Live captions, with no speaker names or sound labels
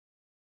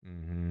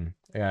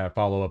Yeah,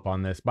 follow up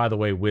on this. By the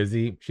way,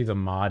 Wizzy, she's a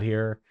mod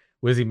here.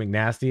 Wizzy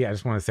McNasty, I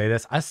just want to say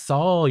this. I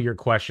saw your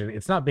question.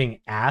 It's not being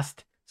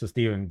asked. So,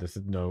 Steven,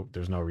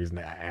 there's no reason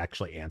to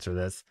actually answer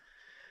this.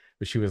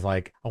 But she was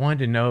like, I wanted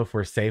to know if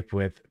we're safe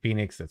with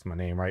Phoenix, that's my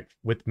name, right?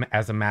 With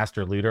as a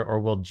master looter, or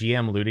will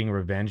GM looting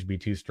revenge be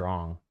too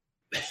strong?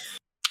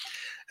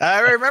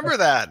 I remember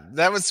that.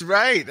 That was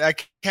right.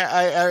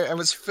 I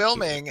was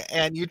filming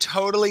and you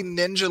totally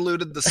ninja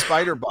looted the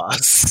spider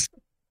boss.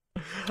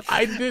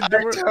 I did. I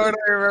totally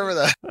remember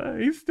that.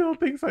 He still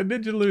thinks I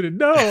ninja looted.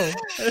 No.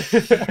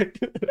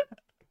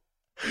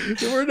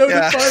 There were no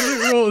defining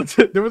rules.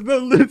 There was no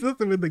loot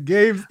system in the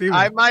game, Steven.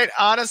 I might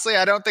honestly,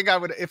 I don't think I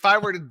would, if I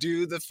were to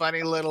do the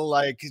funny little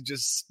like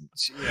just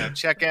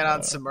check in on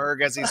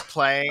Simurg as he's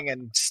playing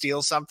and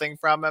steal something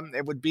from him.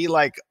 It would be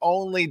like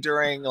only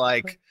during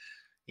like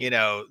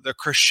the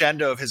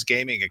crescendo of his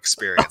gaming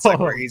experience, like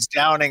where he's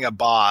downing a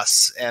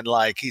boss and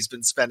like he's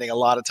been spending a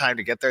lot of time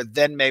to get there.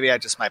 Then maybe I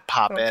just might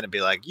pop in and be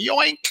like,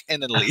 yoink,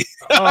 and then leave.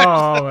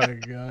 Oh my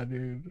God,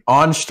 dude.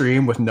 On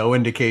stream with no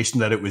indication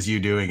that it was you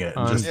doing it.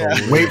 Just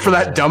wait for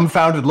that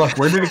dumbfounded look.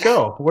 Where did it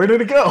go? Where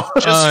did it go?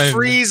 Just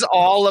freeze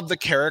all of the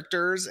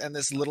characters and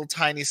this little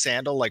tiny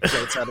sandal like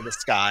floats out of the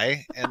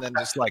sky and then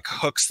just like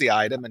hooks the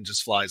item and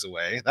just flies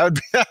away. That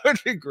would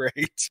be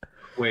great.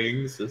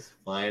 Wings just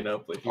flying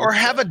up with you. Or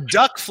have a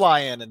duck fly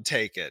in and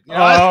take it.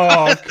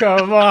 Oh,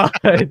 come on,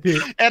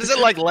 dude. And as it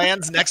like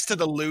lands next to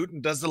the loot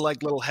and does the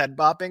like little head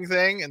bopping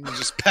thing and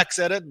just pecks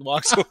at it and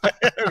walks away.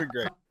 That would be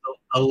great.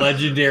 A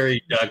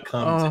legendary duck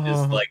comes and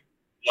just like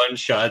one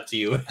shot to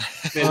you.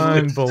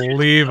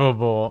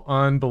 Unbelievable.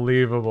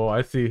 Unbelievable.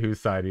 I see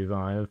whose side he's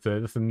on.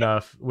 It's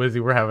enough.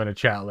 Wizzy, we're having a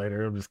chat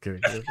later. I'm just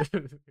kidding.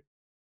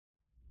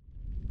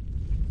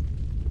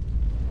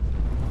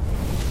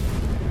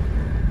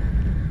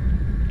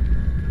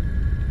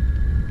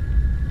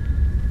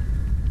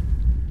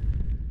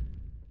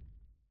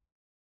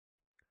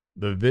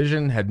 The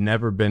vision had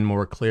never been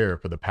more clear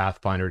for the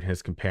Pathfinder and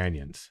his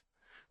companions.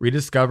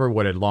 Rediscover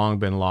what had long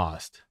been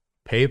lost.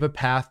 Pave a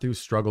path through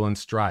struggle and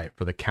strife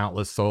for the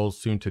countless souls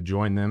soon to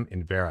join them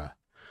in Vera.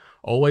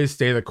 Always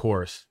stay the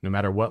course, no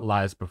matter what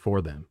lies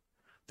before them.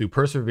 Through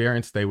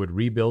perseverance, they would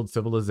rebuild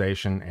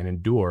civilization and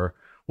endure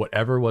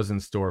whatever was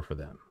in store for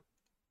them.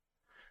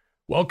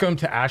 Welcome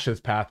to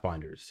Ashes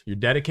Pathfinders, your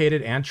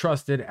dedicated and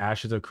trusted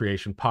Ashes of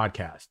Creation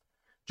podcast.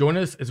 Join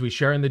us as we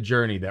share in the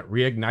journey that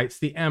reignites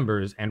the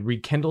embers and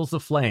rekindles the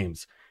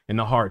flames in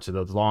the hearts of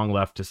those long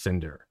left to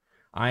cinder.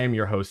 I am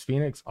your host,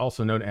 Phoenix,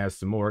 also known as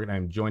Simurg, and I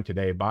am joined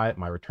today by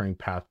my returning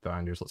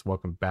Pathfinders. Let's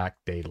welcome back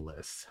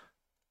Daedalus.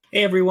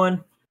 Hey,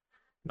 everyone.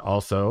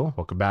 Also,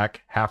 welcome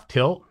back Half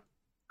Tilt.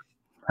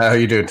 How are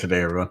you doing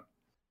today, everyone?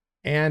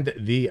 And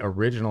the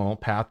original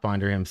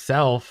Pathfinder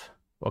himself.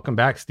 Welcome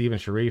back, Steven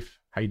Sharif.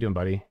 How you doing,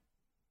 buddy?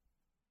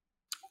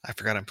 I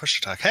forgot I'm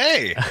push to talk.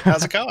 Hey,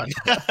 how's it going?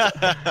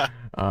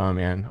 Oh,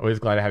 man. Always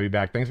glad to have you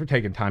back. Thanks for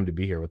taking time to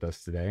be here with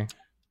us today.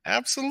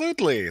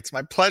 Absolutely. It's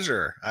my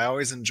pleasure. I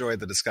always enjoy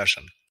the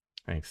discussion.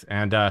 Thanks.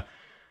 And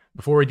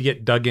before we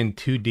get dug in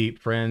too deep,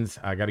 friends,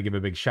 I got to give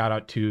a big shout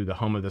out to the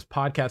home of this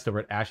podcast over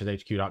at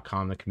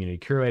asheshq.com, the community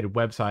curated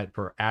website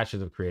for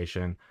Ashes of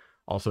Creation.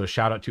 Also, a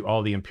shout out to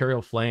all the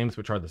Imperial Flames,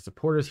 which are the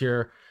supporters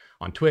here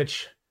on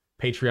Twitch,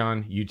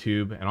 Patreon,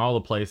 YouTube, and all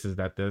the places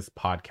that this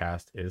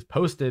podcast is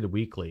posted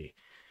weekly.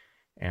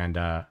 And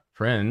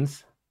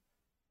friends,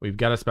 we've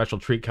got a special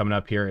treat coming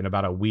up here in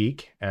about a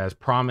week. As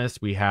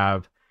promised, we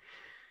have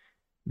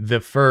the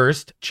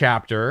first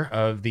chapter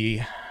of the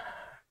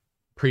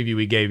preview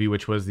we gave you,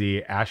 which was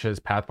the Ashes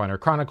Pathfinder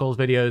Chronicles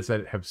videos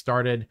that have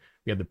started.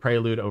 We had the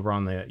prelude over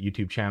on the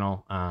YouTube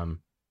channel.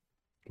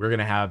 We're going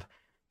to have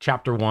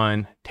chapter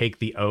 1, Take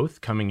the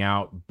Oath, coming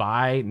out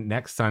by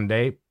next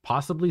Sunday,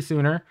 possibly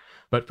sooner,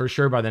 but for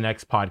sure by the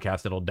next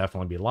podcast, it'll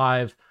definitely be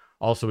live.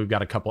 Also, we've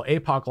got a couple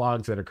APOC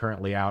logs that are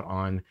currently out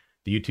on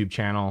the YouTube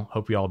channel.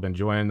 Hope you all have been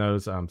enjoying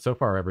those. So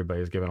far,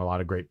 everybody's given a lot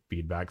of great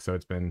feedback. So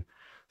it's been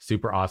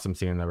super awesome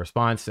seeing the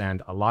response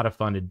and a lot of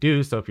fun to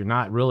do. So if you're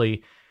not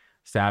really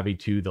savvy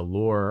to the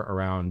lore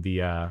around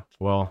the,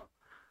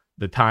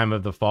 the time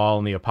of the fall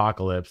and the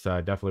apocalypse,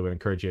 definitely would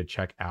encourage you to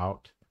check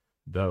out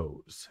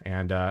those.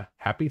 And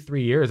happy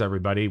 3 years,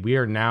 everybody. We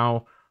are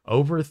now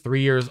over 3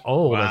 years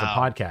old as a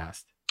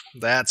podcast.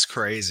 That's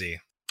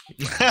crazy.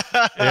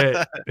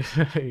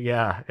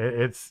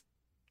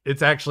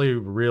 It's actually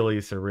really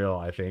surreal,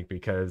 I think,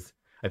 because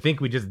I think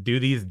we just do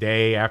these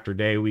day after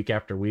day, week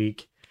after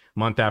week,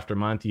 month after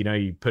month.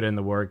 You put in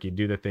the work, you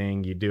do the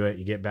thing, you do it,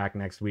 you get back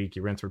next week,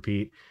 you rinse,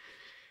 repeat.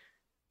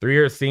 3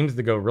 years seems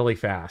to go really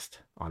fast,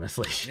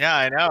 honestly. Yeah,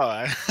 I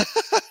know.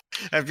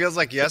 It feels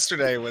like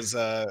yesterday was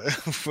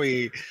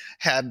we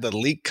had the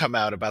leak come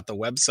out about the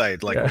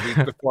website like a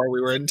week before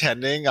we were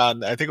intending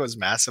on. I think it was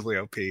massively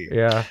OP.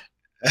 Yeah.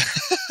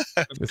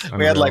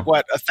 We had like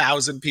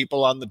 1,000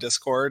 people on the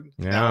Discord.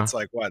 Yeah. Now it's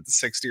like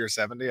 60 or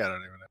 70. I don't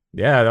even know.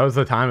 Yeah, that was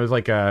the time. It was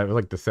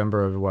like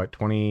December of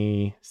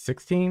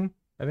 2016,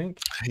 I think.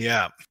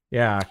 Yeah.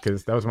 Yeah,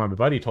 because that was when my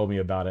buddy told me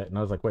about it, and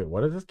I was like, "Wait,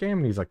 what is this game?"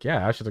 And he's like,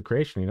 "Yeah, Ashes of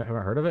Creation. You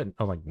haven't heard of it?" And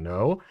I was like,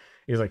 "No."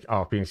 He's like,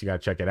 oh, Phoenix, you got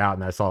to check it out.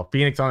 And I saw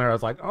Phoenix on there. I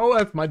was like, oh,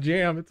 that's my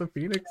jam. It's a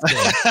Phoenix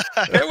game.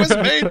 It was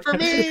made for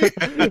me.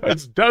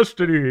 It's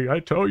destiny, I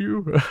tell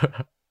you.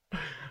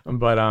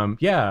 But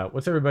yeah,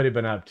 what's everybody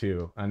been up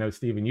to? I know,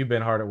 Steven, you've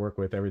been hard at work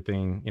with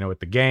everything, with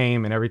the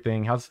game and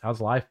everything.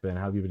 How's life been?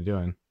 How have you been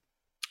doing?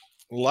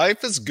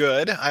 Life is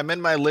good. I'm in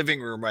my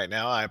living room right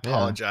now. I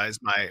apologize.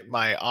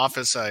 My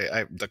office,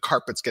 the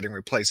carpet's getting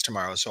replaced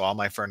tomorrow, so all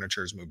my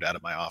furniture is moved out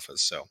of my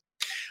office. So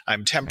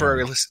I'm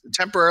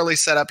temporarily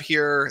set up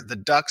here. The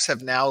ducks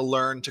have now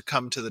learned to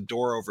come to the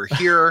door over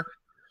here.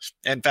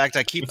 In fact,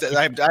 I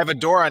have a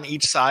door on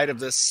each side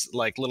of this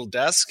like little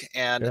desk,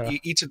 and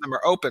each of them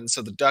are open.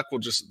 So the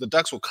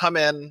ducks will come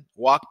in,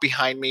 walk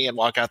behind me, and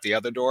walk out the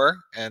other door,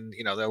 and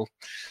they'll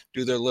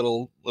do their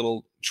little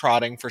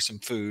trotting for some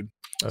food.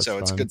 That's so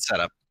it's fun. A good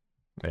setup.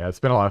 Yeah, it's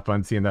been a lot of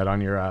fun seeing that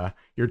on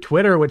your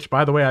Twitter, which,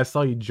 by the way, I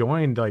saw you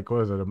joined. Like, what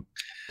was it, a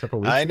couple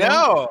weeks ago? I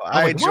know.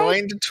 I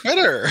joined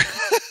Twitter.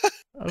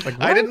 I was like,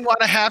 what? I didn't want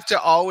to have to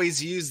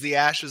always use the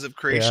Ashes of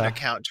Creation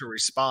account to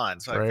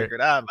respond, so I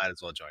figured I might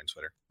as well join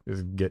Twitter.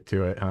 Just get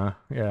to it, huh?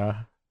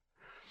 Yeah.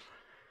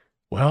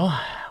 Well,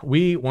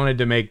 we wanted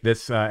to make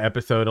this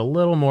episode a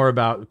little more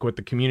about what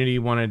the community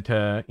wanted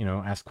to,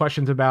 ask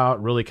questions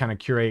about. Really kind of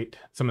curate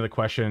some of the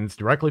questions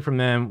directly from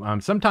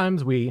them.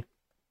 Sometimes we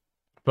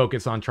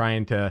focus on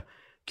trying to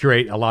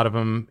curate a lot of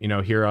them,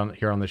 here on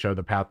the show,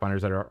 the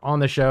Pathfinders that are on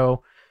the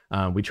show.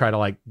 We try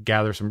to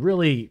gather some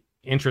really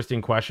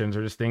interesting questions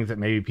or just things that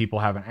maybe people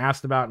haven't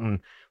asked about. And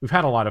we've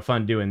had a lot of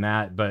fun doing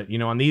that. But,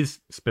 on these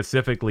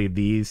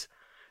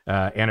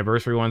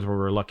anniversary ones where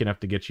we're lucky enough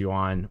to get you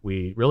on,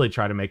 we really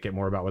try to make it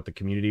more about what the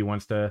community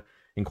wants to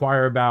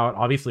inquire about.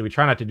 Obviously, we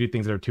try not to do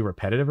things that are too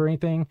repetitive or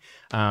anything.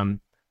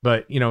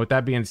 But, with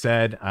that being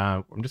said,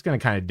 I'm just going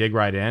to kind of dig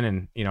right in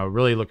and,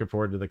 really looking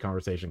forward to the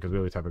conversation because we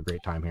always have a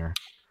great time here.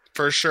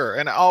 For sure.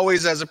 And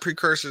always as a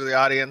precursor to the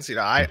audience,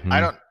 I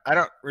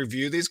don't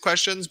review these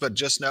questions, but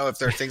just know if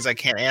there are things I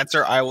can't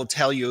answer, I will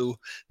tell you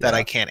that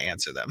I can't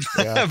answer them.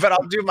 But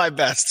I'll do my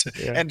best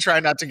and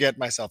try not to get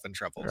myself in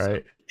trouble.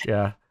 Right. So.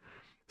 Yeah.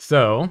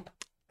 So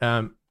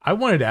I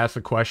wanted to ask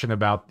a question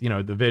about,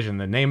 the vision.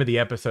 The name of the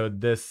episode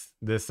this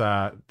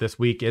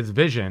week is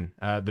Vision.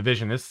 The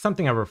vision is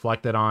something I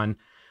reflected on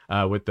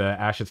with the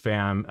Ashes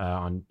fam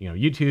on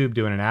YouTube,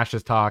 doing an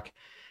Ashes talk,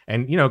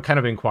 and kind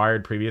of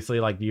inquired previously,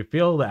 do you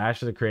feel the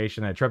Ashes of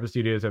Creation at Intrepid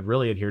Studios have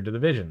really adhered to the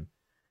vision?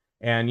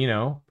 And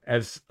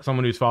as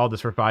someone who's followed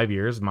this for 5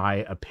 years, my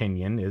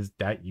opinion is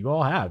that you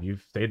all have.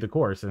 You've stayed the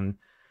course, and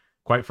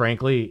quite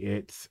frankly,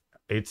 it's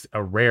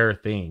a rare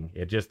thing.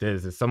 It just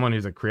is. As someone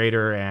who's a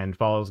creator and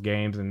follows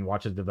games and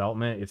watches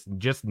development, it's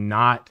just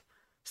not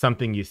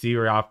something you see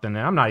very often.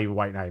 And I'm not even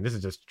white knighting. This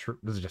is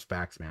just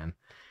facts, man.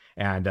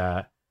 And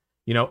I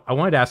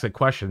wanted to ask a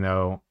question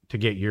though to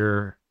get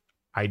your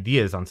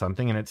ideas on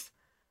something. And it's,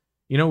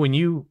 when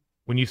you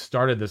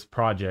started this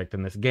project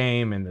and this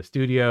game and the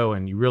studio,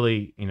 and you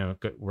really,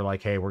 were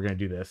like, hey, we're gonna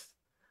do this.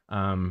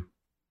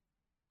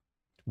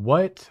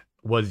 What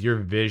was your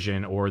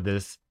vision or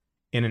this?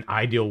 In an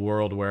ideal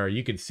world where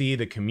you could see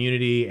the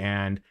community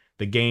and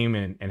the game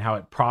and how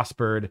it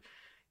prospered,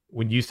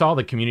 when you saw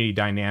the community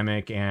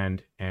dynamic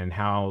and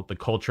how the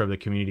culture of the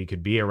community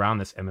could be around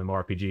this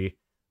MMORPG,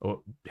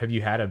 have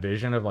you had a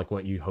vision of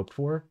what you hoped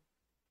for?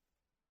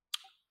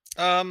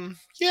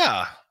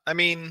 Yeah. I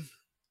mean,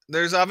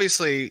 there's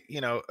obviously,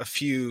 a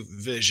few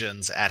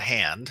visions at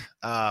hand.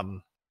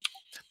 I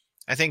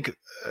think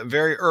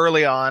very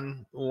early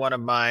on, one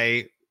of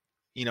my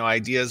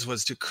ideas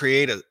was to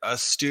create a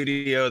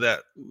studio that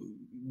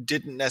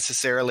didn't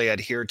necessarily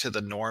adhere to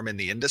the norm in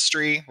the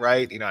industry,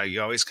 right?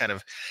 You always kind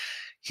of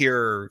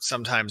hear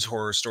sometimes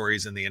horror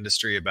stories in the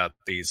industry about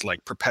these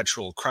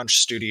perpetual crunch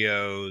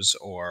studios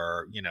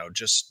or,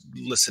 just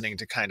listening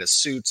to kind of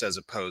suits as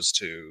opposed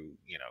to,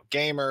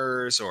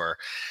 gamers, or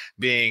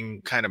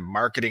being kind of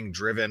marketing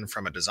driven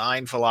from a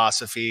design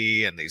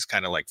philosophy and these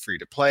kind of free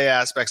to play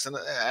aspects. And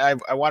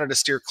I wanted to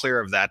steer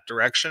clear of that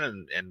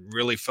direction and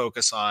really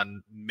focus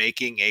on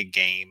making a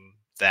game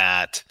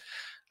that,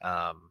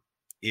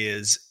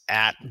 is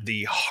at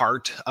the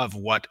heart of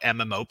what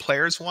MMO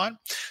players want.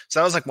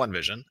 So that was one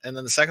vision. And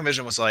then the second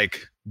vision was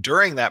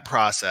during that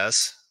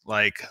process,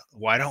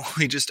 why don't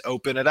we just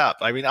open it up?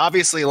 I mean,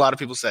 obviously a lot of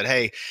people said,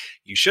 hey,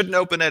 you shouldn't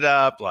open it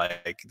up.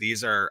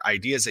 These are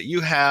ideas that you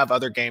have.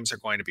 Other games are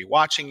going to be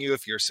watching you.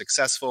 If you're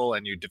successful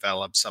and you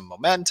develop some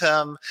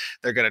momentum,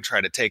 they're going to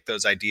try to take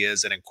those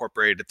ideas and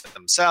incorporate it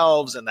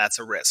themselves. And that's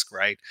a risk,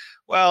 right?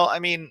 Well, I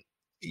mean,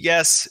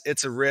 yes,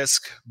 it's a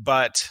risk,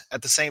 but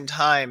at the same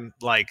time,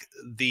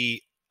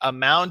 the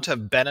amount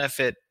of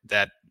benefit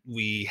that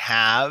we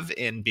have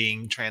in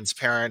being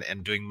transparent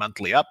and doing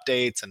monthly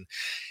updates and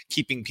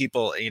keeping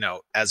people,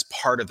 as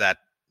part of that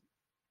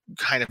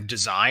kind of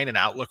design and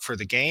outlook for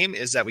the game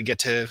is that we get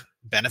to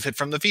benefit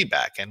from the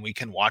feedback, and we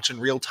can watch in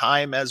real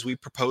time as we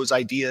propose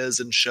ideas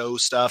and show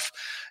stuff,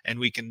 and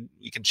we can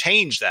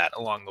change that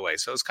along the way.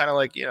 So it's kind of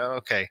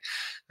okay,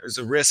 there's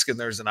a risk and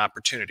there's an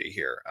opportunity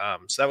here.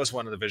 So that was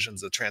one of the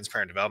visions of the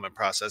transparent development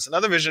process.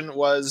 Another vision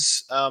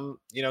was,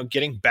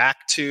 getting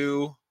back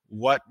to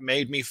what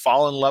made me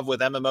fall in love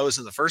with MMOs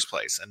in the first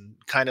place, and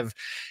kind of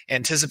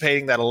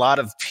anticipating that a lot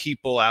of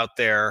people out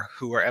there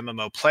who are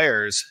MMO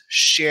players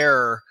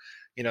share,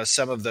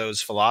 some of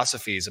those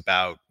philosophies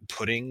about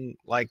putting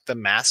like the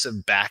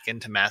massive back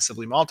into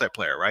massively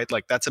multiplayer, right?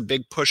 Like that's a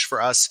big push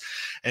for us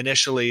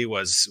initially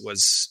was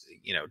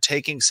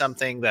taking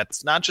something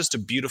that's not just a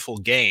beautiful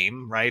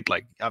game, right?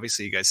 Like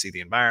obviously you guys see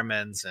the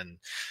environments and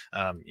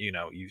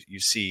you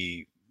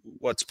see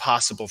what's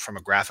possible from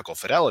a graphical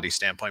fidelity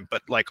standpoint,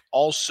 but like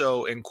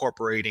also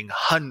incorporating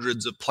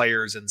hundreds of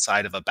players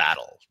inside of a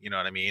battle, you know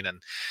what I mean?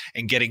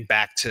 And getting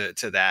back to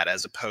that,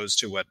 as opposed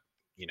to what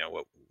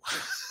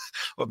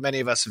what many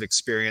of us have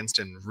experienced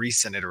in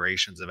recent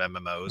iterations of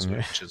MMOs,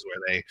 which is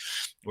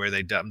where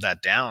they dumb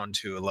that down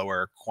to a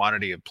lower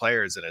quantity of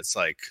players. And it's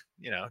like,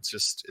 it's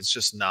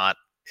just not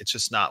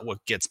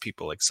what gets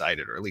people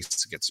excited, or at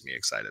least it gets me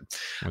excited.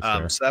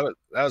 So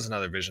that was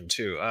another vision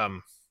too.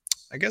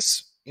 I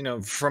guess,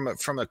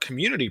 from a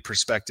community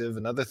perspective,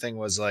 another thing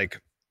was like,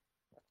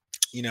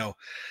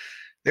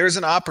 there's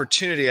an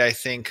opportunity, I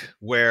think,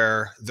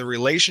 where the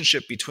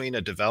relationship between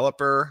a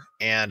developer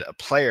and a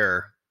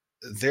player,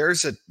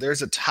 there's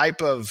a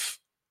type of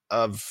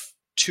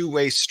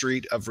two-way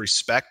street of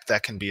respect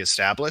that can be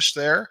established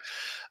there.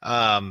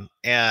 And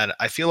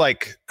I feel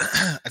like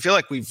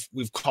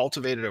we've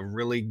cultivated a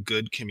really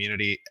good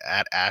community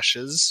at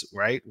Ashes,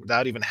 right?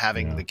 Without even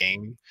having the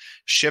game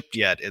shipped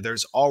yet.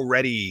 There's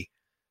already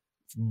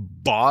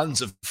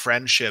bonds of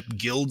friendship,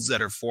 guilds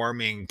that are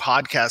forming,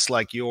 podcasts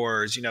like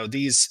yours,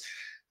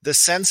 the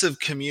sense of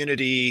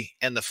community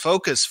and the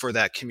focus for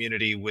that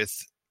community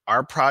with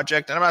our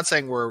project. And I'm not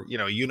saying we're,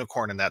 a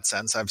unicorn in that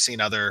sense. I've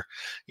seen other,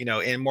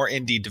 in more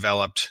indie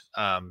developed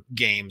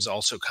games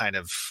also kind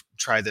of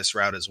try this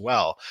route as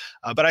well.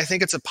 But I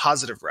think it's a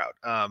positive route.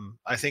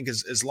 I think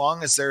as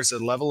long as there's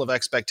a level of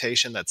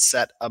expectation that's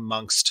set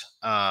amongst,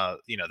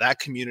 that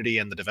community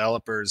and the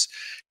developers,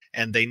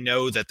 and they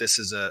know that this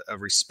is a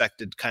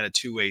respected kind of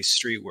two-way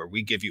street where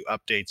we give you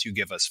updates, you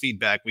give us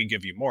feedback, we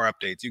give you more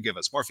updates, you give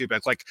us more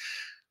feedback. Like,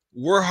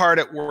 we're hard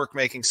at work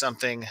making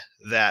something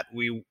that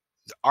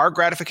our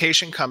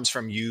gratification comes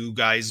from you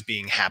guys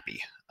being happy.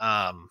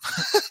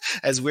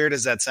 As weird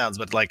as that sounds,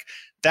 but like,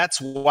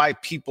 that's why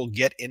people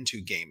get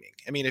into gaming.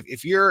 I mean,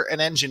 if you're an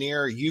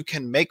engineer, you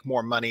can make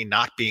more money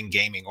not being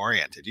gaming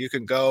oriented. You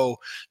can go,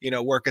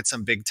 work at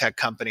some big tech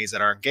companies that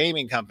aren't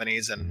gaming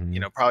companies and,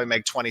 probably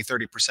make 20,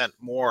 30%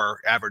 more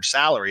average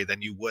salary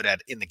than you would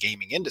in the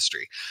gaming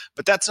industry.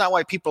 But that's not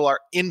why people are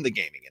in the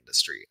gaming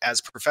industry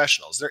as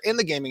professionals. They're in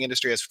the gaming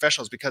industry as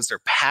professionals because they're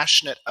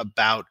passionate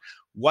about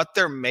what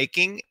they're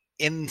making,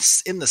 in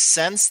the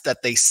sense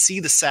that they see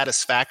the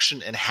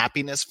satisfaction and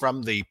happiness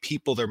from the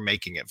people they're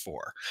making it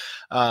for.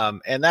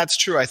 And that's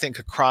true, I think,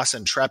 across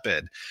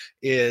Intrepid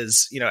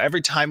is,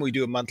 every time we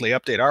do a monthly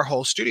update, our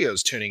whole studio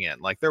is tuning in.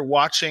 Like, they're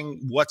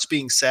watching what's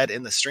being said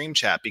in the stream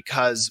chat,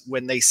 because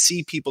when they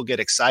see people get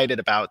excited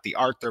about the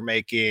art they're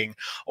making,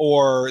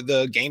 or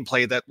the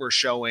gameplay that we're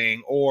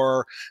showing,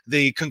 or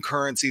the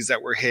concurrencies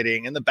that we're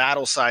hitting and the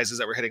battle sizes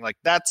that we're hitting, like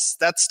that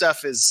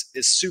stuff is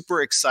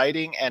super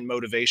exciting and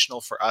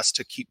motivational for us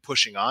to keep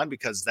pushing on,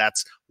 because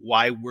that's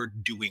why we're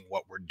doing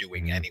what we're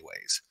doing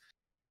anyways.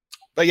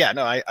 But yeah,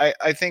 no,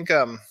 I think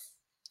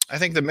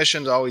the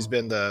mission's always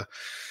been to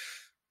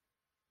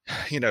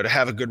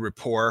have a good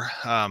rapport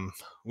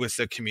with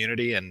the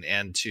community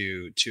and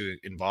to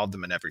involve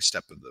them in every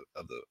step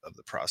of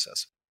the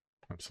process.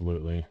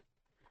 Absolutely.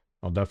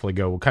 I'll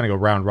definitely we'll kind of go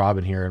round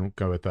robin here and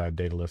go with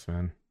Daedalus,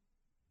 man.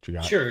 What you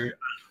got? Sure.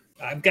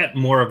 I've got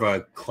more of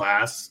a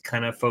class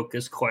kind of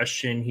focus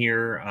question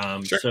here.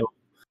 Sure. So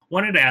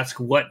wanted to ask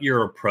what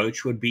your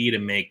approach would be to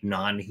make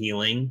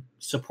non-healing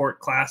support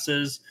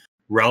classes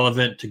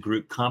relevant to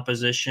group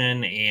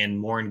composition and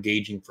more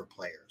engaging for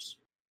players.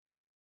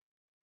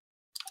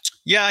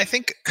 Yeah, I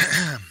think,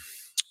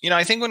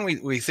 I think when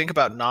we think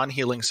about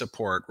non-healing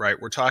support,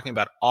 right, we're talking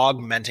about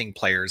augmenting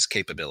players'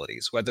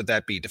 capabilities, whether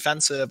that be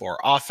defensive or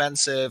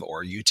offensive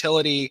or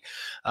utility.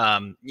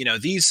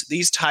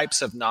 These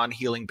types of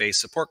non-healing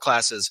based support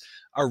classes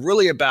are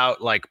really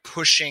about like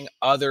pushing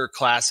other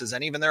classes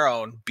and even their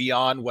own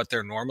beyond what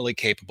they're normally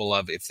capable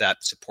of if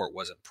that support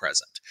wasn't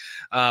present.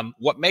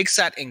 What makes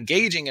that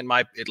engaging,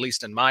 at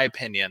least in my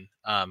opinion,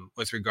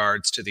 with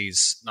regards to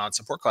these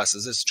non-support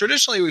classes, is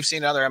traditionally we've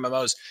seen other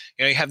MMOs,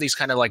 you have these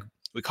kind of like,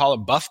 we call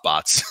them buff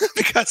bots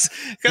because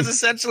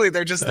essentially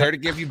they're just there to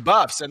give you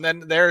buffs. And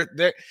then they're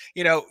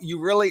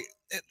you really,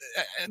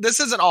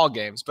 this isn't all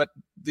games, but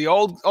the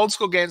old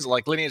school games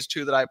like Lineage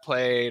 2 that I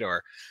played,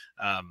 or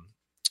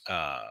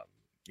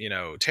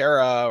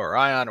Terra or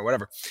Ion or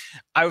whatever,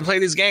 I would play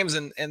these games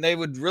and they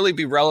would really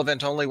be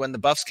relevant only when the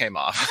buffs came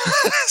off.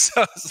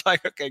 So it's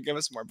like, okay, give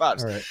us more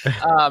buffs. Right.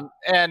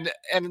 And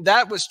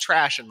that was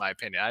trash in my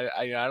opinion.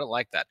 I don't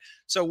like that.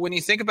 So when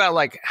you think about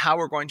like how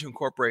we're going to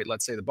incorporate,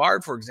 let's say the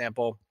Bard, for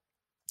example,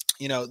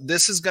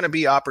 this is going to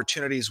be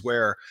opportunities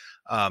where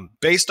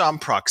based on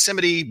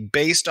proximity,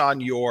 based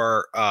on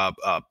your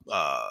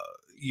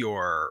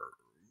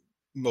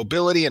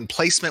mobility and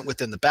placement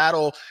within the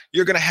battle,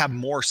 you're going to have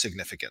more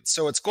significance.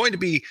 So it's going to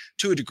be,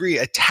 to a degree,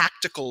 a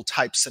tactical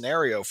type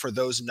scenario for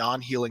those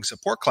non-healing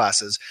support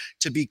classes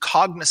to be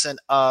cognizant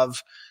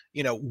of,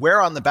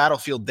 where on the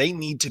battlefield they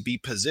need to be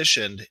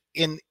positioned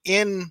in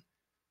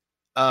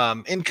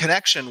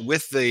connection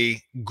with the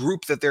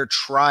group that they're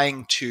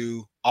trying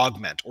to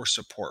augment or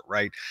support,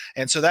 right?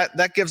 And so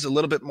that gives a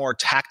little bit more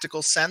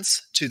tactical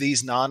sense to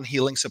these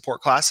non-healing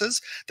support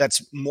classes.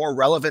 That's more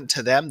relevant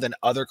to them than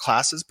other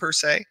classes per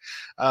se.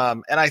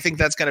 And I think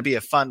that's going to be a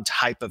fun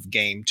type of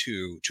game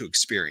to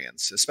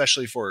experience,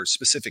 especially for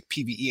specific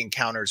PvE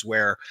encounters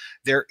where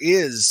there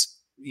is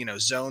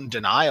zone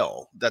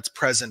denial that's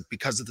present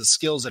because of the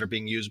skills that are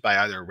being used by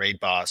either a raid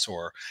boss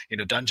or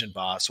dungeon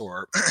boss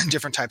or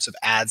different types of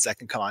ads that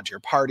can come onto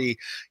your party.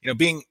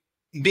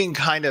 Being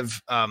kind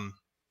of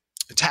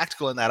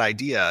tactical in that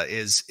idea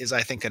is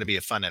I think going to be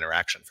a fun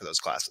interaction for those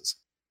classes.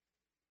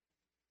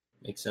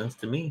 Makes sense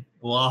to me.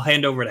 Well, I'll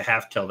hand over to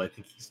Halfteld. I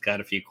think he's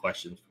got a few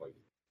questions for you.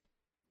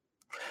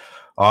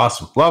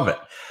 Awesome. Love it.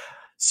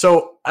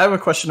 So I have a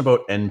question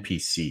about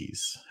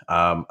NPCs.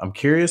 I'm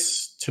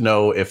curious to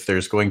know if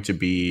there's going to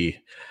be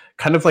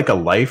kind of like a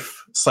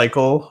life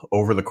cycle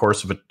over the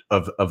course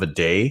of a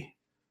day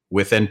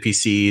with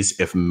NPCs,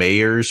 if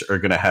mayors are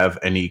going to have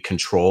any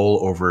control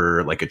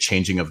over like a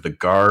changing of the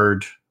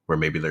guard, where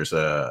maybe there's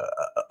a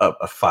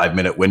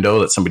 5-minute window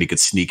that somebody could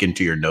sneak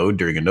into your node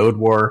during a node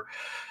war.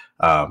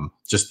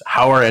 Just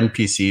how are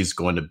NPCs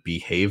going to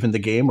behave in the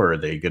game, or are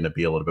they going to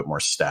be a little bit more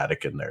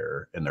static in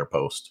their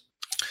post?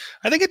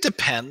 I think it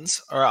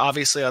depends, or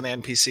obviously on the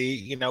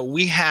NPC.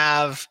 We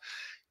have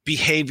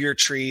behavior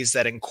trees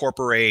that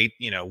incorporate,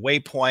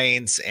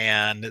 waypoints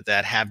and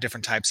that have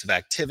different types of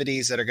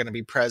activities that are going to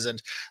be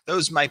present.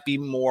 Those might be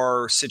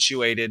more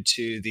situated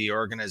to the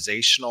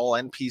organizational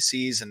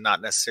NPCs and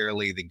not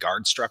necessarily the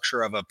guard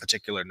structure of a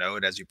particular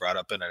node, as you brought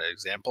up in an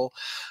example.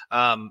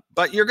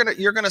 But you're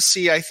gonna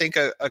see, I think,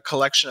 a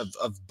collection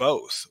of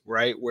both,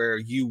 right? Where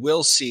you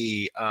will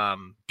see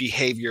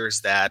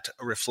behaviors that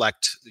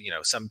reflect,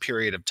 some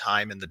period of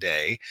time in the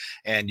day,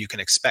 and you can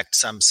expect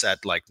some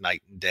set like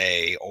night and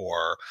day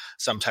or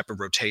some type of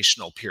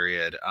rotational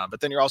period.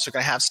 But then you're also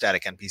going to have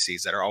static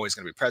NPCs that are always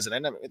going to be present.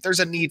 And there's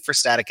a need for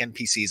static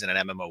NPCs in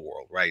an MMO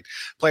world, right?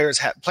 Players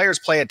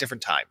play at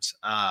different times.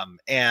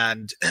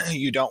 And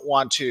you don't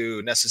want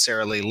to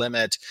necessarily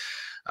limit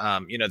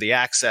the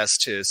access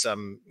to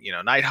some,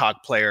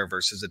 Nighthawk player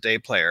versus a day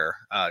player,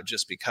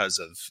 just because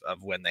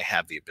of when they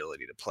have the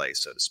ability to play,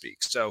 so to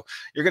speak. So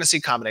you're going to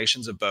see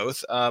combinations of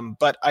both.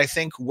 But I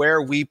think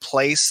where we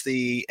place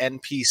the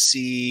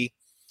NPC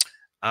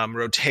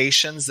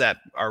rotations that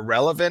are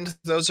relevant,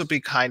 those will be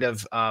kind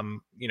of,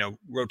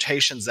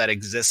 rotations that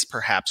exist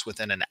perhaps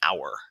within an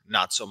hour,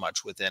 not so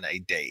much within a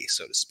day,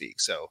 so to speak.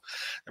 So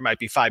there might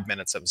be 5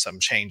 minutes of some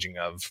changing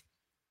of,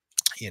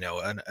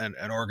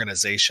 an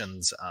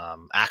organization's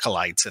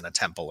acolytes in a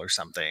temple or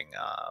something.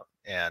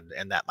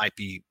 And that might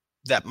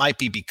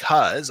be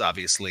because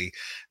obviously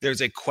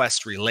there's a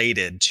quest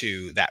related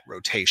to that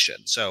rotation.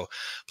 So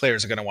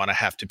players are going to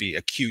have to be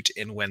acute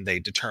in when they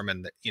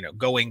determine that,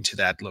 going to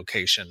that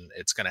location,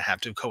 it's going to have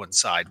to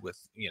coincide with,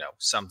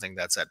 something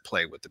that's at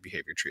play with the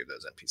behavior tree of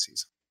those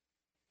NPCs.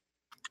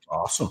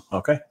 Awesome.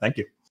 Okay. Thank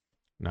you.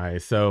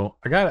 Nice. So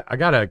I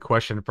got a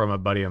question from a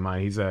buddy of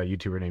mine. He's a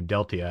YouTuber named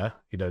Deltia.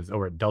 He does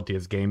over at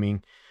Deltia's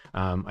Gaming.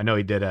 I know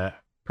he did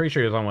pretty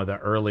sure he was on one of the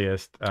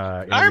earliest.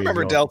 I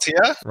remember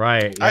Deltia.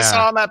 Right. Yeah. I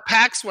saw him at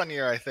PAX one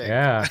year, I think.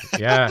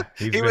 Yeah.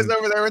 He was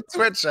over there with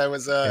Twitch. I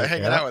was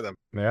hanging out with him.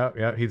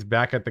 Yeah. He's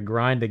back at the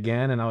grind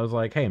again. And I was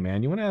like, hey,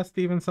 man, you want to ask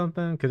Steven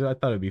something? Because I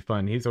thought it'd be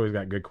fun. He's always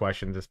got good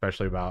questions,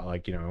 especially about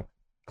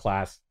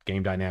class,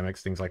 game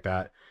dynamics, things like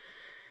that.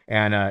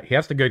 And he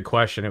asked a good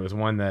question. It was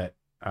one that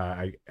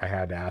I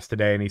had to ask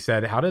today. And he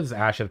said, how does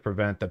Ashes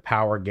prevent the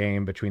power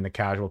game between the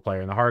casual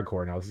player and the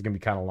hardcore? Now, this is going to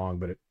be kind of long,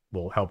 but it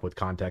will help with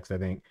context, I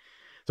think.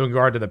 So in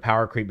regard to the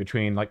power creep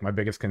between, my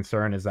biggest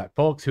concern is that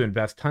folks who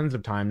invest tons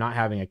of time not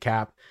having a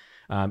cap,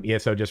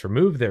 ESO just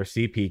removed their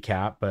CP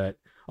cap, but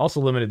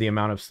also limited the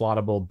amount of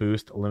slottable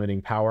boost,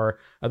 limiting power.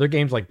 Other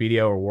games like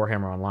BDO or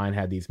Warhammer Online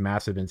had these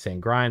massive, insane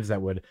grinds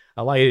that would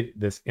allow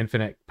this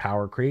infinite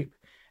power creep.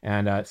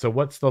 And so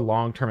what's the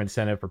long-term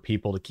incentive for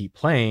people to keep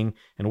playing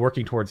and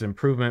working towards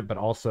improvement, but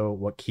also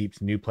what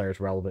keeps new players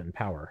relevant in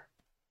power?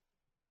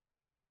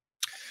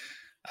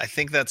 I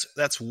think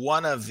that's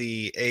one of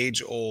the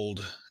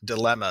age-old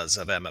dilemmas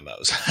of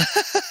MMOs.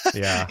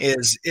 Yeah,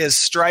 is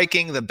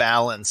striking the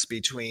balance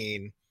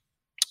between,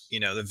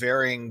 the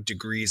varying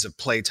degrees of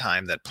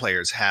playtime that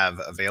players have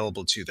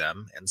available to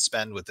them and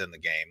spend within the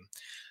game,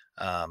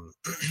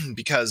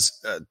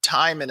 because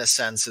time, in a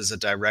sense, is a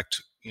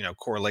direct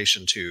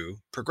correlation to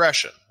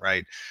progression,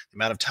 right? The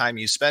amount of time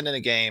you spend in a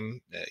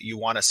game, you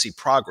want to see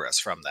progress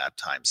from that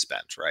time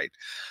spent, right?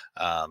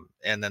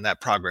 And then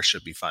that progress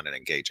should be fun and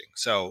engaging.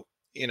 So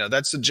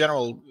that's the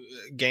general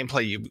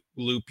gameplay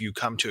loop you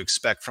come to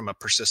expect from a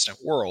persistent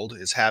world,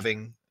 is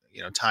having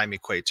time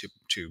equate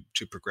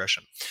to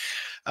progression.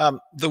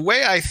 The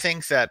way I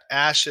think that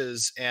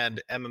Ashes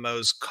and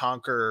MMOs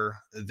conquer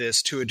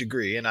this to a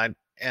degree, and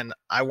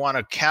I want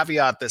to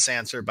caveat this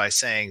answer by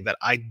saying that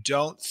I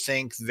don't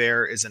think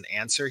there is an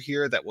answer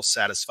here that will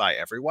satisfy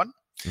everyone.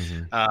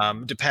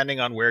 Depending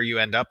on where you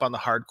end up on the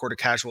hardcore to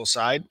casual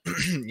side,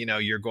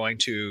 you're going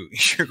to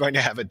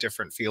have a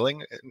different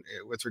feeling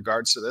with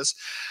regards to this.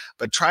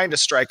 But trying to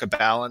strike a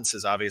balance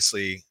is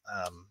obviously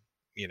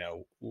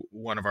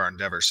one of our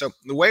endeavors. So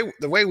the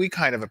way we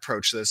kind of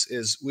approach this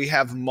is we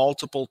have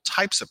multiple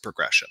types of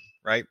progression,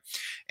 right?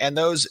 And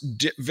those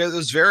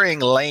varying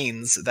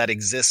lanes that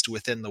exist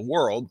within the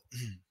world,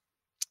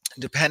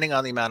 depending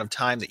on the amount of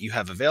time that you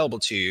have available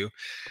to you,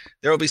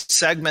 there will be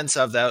segments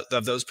of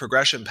those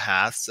progression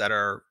paths that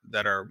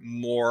are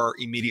more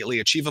immediately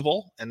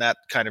achievable, and that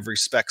kind of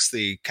respects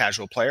the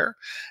casual player.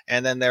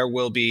 And then there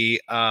will be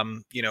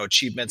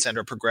achievements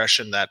and/or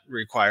progression that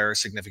require a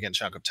significant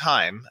chunk of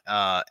time.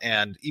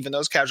 And even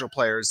those casual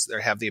players,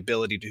 they have the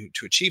ability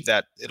to achieve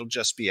that. It'll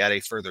just be at a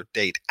further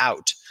date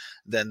out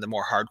than the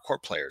more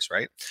hardcore players,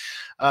 right?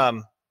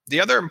 The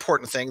other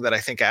important thing that I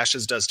think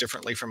Ashes does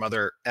differently from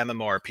other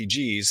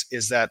MMORPGs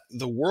is that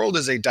the world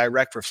is a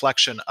direct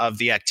reflection of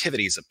the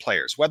activities of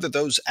players. Whether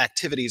those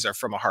activities are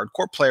from a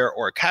hardcore player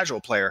or a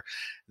casual player,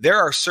 there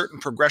are certain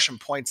progression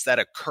points that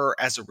occur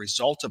as a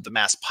result of the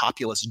mass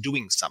populace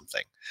doing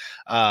something.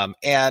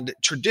 And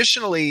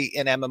traditionally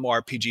in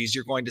MMORPGs,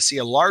 you're going to see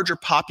a larger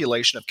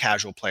population of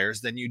casual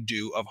players than you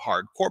do of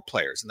hardcore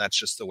players. And that's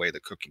just the way the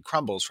cookie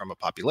crumbles from a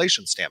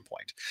population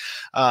standpoint.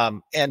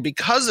 And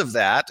because of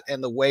that,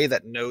 and the way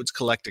that nodes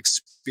collect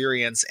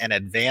experience and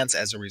advance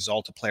as a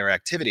result of player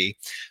activity,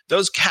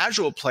 those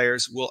casual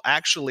players will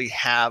actually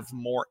have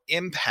more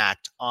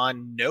impact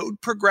on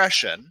node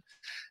progression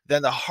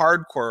than the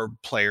hardcore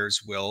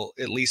players will,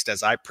 at least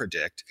as I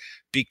predict,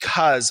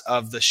 because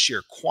of the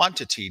sheer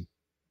quantity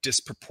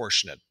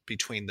disproportionate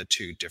between the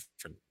two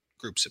different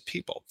groups of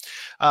people.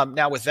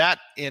 Now, with that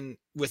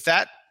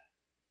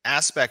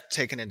aspect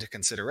taken into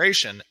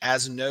consideration,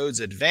 as nodes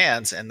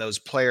advance and those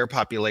player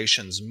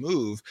populations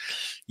move,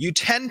 you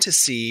tend to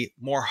see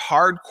more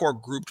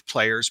hardcore grouped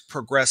players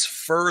progress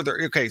further.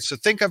 Okay, so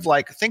think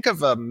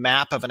of a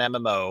map of an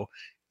MMO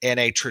in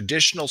a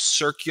traditional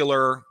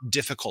circular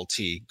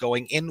difficulty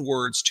going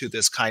inwards to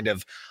this kind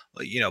of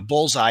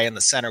bullseye in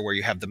the center where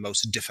you have the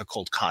most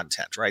difficult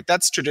content, right?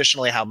 That's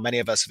traditionally how many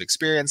of us have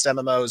experienced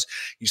MMOs.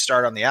 You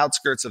start on the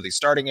outskirts of these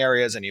starting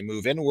areas and you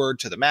move inward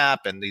to the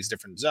map and these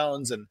different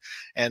zones,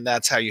 and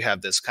that's how you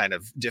have this kind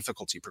of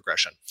difficulty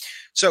progression.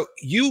 So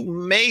you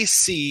may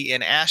see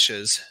in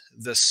Ashes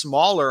the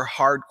smaller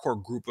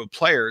hardcore group of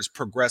players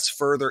progress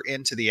further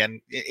into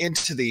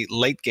the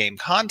late game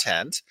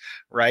content,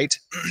 right?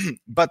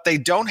 But they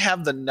don't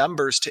have the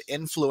numbers to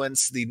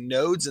influence the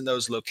nodes in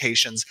those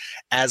locations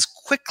as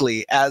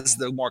quickly as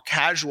the more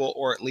casual,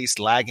 or at least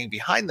lagging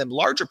behind them,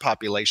 larger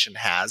population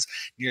has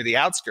near the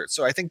outskirts.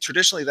 So I think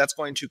traditionally that's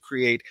going to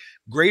create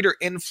greater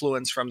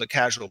influence from the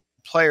casual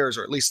players,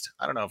 or at least,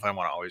 I don't know if I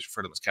want to always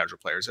refer to them as casual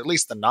players, at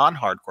least the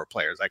non-hardcore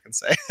players, I can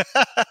say.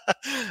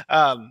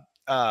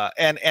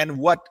 And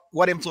what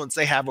influence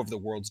they have over the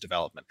world's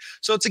development.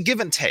 So it's a give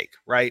and take,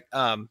 right?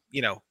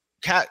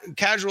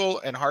 Casual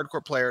and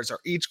hardcore players are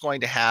each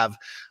going to have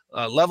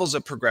levels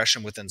of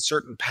progression within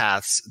certain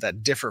paths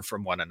that differ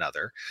from one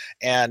another,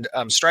 and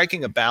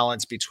striking a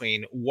balance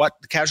between what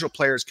the casual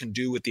players can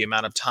do with the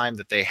amount of time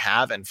that they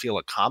have and feel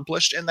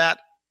accomplished in that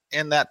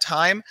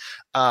time,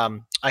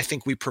 I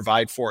think we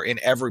provide for in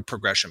every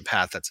progression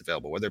path that's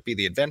available, whether it be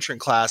the adventuring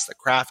class, the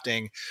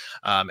crafting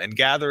and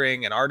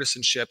gathering and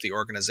artisanship, the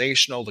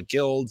organizational, the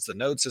guilds, the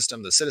node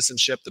system, the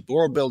citizenship, the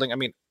world building. I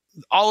mean,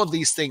 all of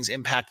these things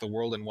impact the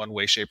world in one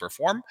way, shape, or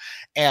form.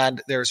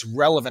 And there's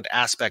relevant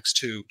aspects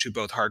to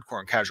both hardcore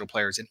and casual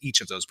players in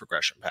each of those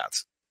progression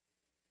paths.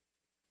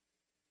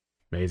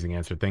 Amazing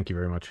answer. Thank you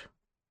very much.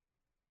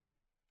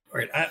 All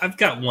right, I've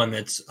got one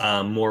that's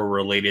more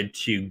related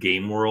to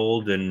game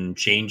world and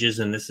changes,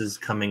 and this is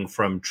coming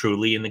from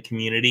Truly in the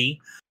community.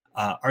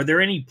 Are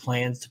there any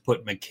plans to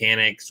put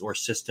mechanics or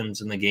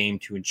systems in the game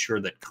to ensure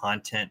that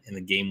content in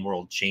the game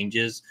world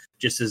changes?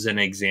 Just as an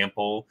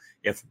example,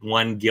 if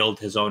one guild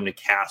has owned a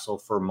castle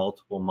for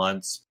multiple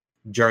months,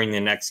 during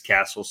the next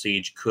castle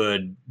siege,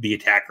 could the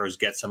attackers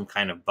get some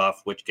kind of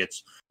buff which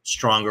gets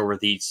stronger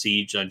with each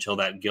siege until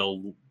that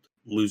guild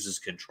loses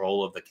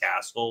control of the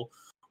castle?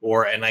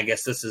 Or, and I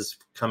guess this is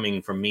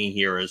coming from me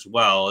here as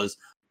well,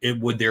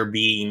 would there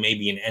be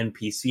maybe an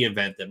NPC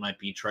event that might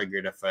be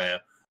triggered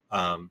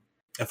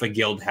if a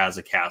guild has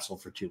a castle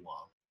for too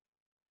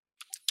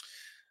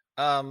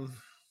long?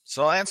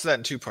 So I'll answer that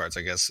in two parts,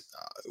 I guess.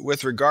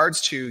 With regards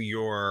to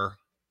your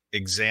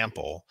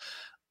example,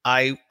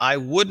 I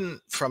wouldn't,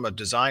 from a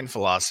design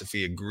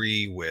philosophy,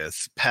 agree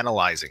with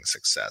penalizing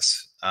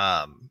success.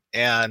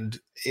 And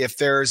if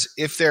there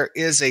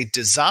is a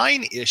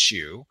design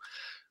issue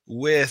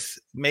with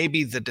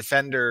maybe the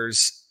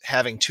defenders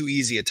having too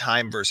easy a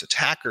time versus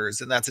attackers,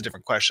 then that's a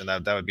different question.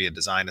 That would be a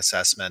design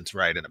assessment,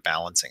 right, and a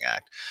balancing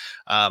act.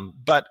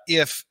 But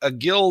if a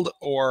guild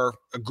or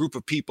a group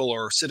of people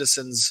or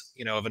citizens,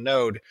 of a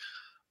node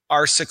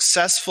are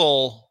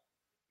successful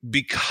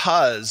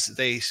because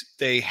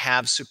they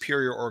have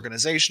superior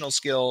organizational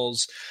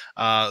skills,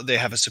 they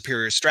have a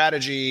superior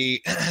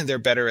strategy, they're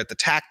better at the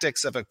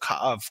tactics of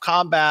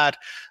combat,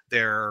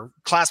 their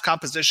class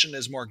composition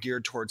is more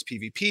geared towards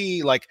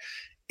PvP. Like,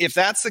 if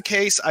that's the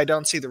case, I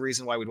don't see the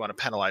reason why we'd want to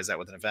penalize that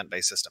with an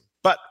event-based system.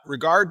 But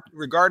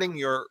regarding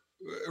your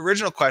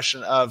original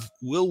question of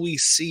will we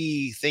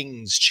see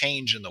things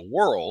change in the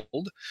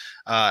world,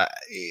 I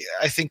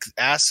think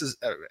Ash's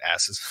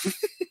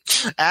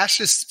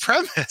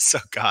premise. Oh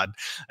God,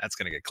 that's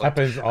gonna get clipped.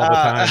 Happens all the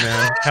time,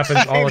 man.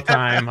 Happens all the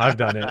time. I've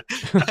done it.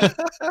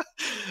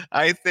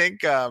 I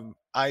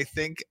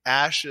think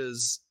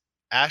Ash's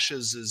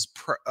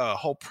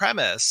whole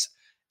premise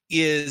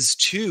is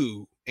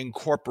to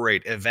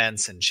incorporate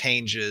events and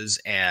changes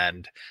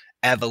and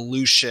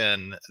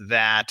evolution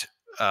that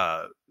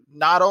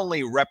not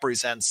only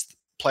represents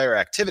player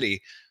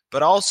activity,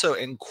 but also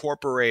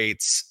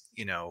incorporates,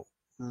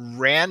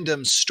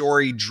 random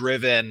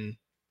story-driven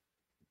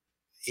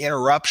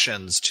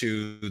interruptions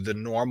to the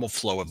normal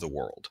flow of the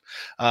world.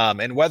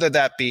 And whether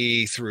that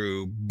be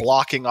through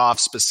blocking off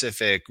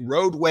specific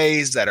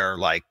roadways that are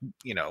like,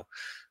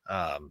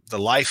 the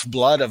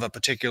lifeblood of a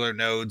particular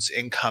node's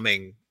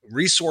incoming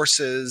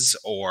resources,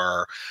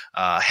 or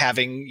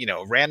having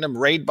random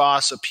raid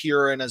boss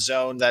appear in a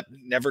zone that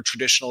never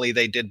traditionally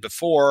they did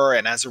before,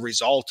 and as a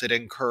result it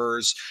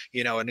incurs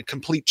a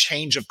complete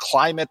change of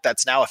climate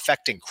that's now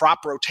affecting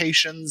crop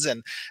rotations,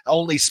 and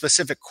only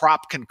specific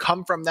crop can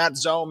come from that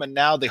zone, and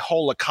now the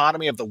whole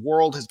economy of the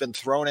world has been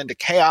thrown into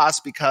chaos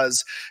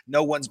because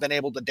no one's been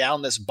able to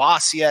down this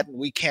boss yet, and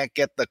we can't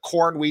get the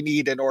corn we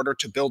need in order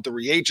to build the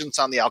reagents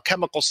on the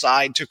alchemical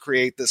side to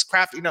create this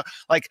craft.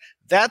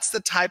 That's the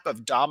type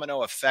of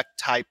domino effect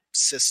type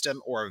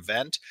system or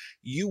event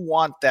you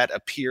want that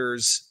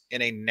appears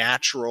in a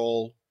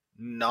natural,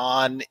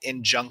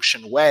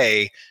 non-injunction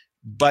way,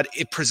 but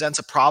it presents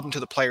a problem to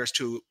the players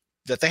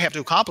that they have to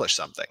accomplish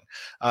something,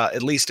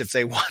 at least if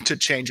they want to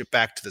change it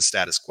back to the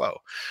status quo.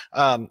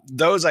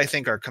 Those, I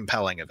think, are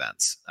compelling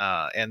events.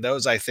 And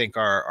those, I think,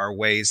 are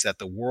ways that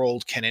the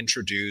world can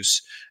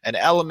introduce an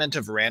element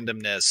of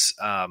randomness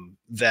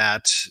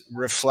that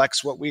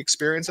reflects what we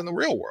experience in the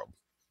real world.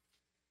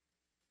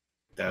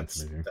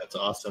 That's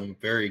awesome.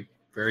 Very,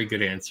 very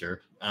good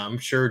answer. I'm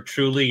sure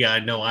Truly, I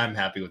know I'm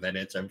happy with that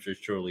answer. I'm sure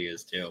Truly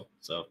is too.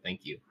 So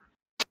thank you.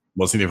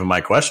 Wasn't even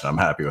my question. I'm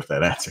happy with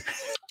that answer.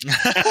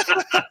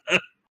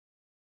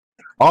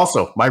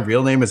 Also, my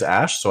real name is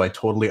Ash, so I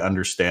totally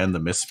understand the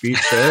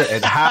misspeech there.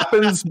 It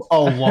happens a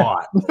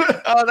lot.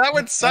 Oh, that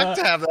would suck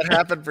to have that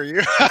happen for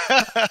you.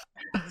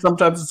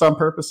 Sometimes it's on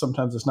purpose,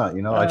 sometimes it's not.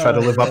 I try to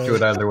live up to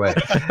it either way.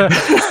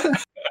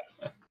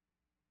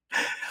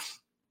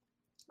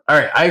 All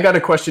right, I got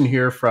a question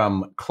here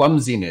from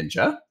Clumsy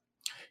Ninja.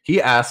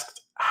 He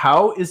asked,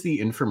 how is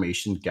the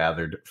information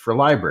gathered for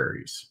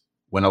libraries?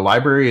 When a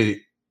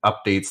library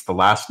updates the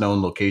last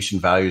known location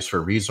values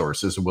for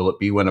resources, will it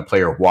be when a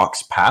player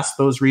walks past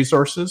those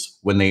resources,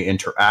 when they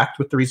interact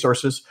with the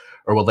resources,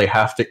 or will they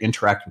have to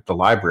interact with the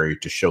library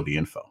to show the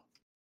info?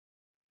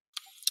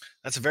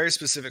 That's a very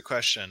specific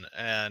question.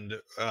 And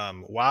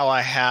while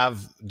I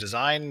have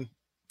design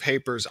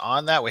papers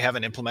on that, we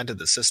haven't implemented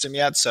the system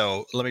yet.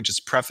 So let me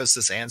just preface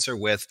this answer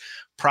with,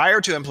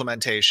 prior to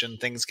implementation,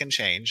 things can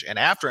change. And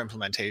after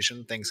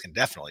implementation, things can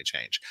definitely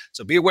change.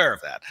 So be aware of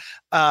that.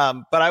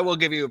 But I will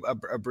give you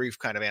a brief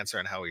kind of answer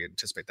on how we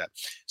anticipate that.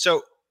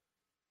 So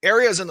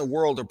areas in the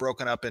world are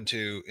broken up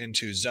into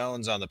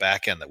zones on the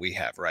back end that we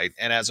have, right?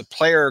 And as a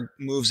player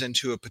moves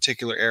into a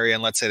particular area,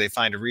 and let's say they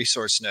find a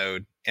resource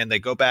node and they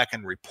go back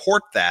and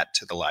report that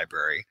to the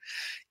library,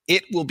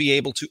 it will be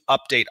able to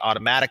update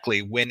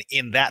automatically when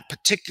in that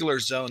particular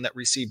zone that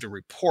received a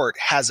report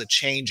has a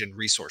change in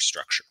resource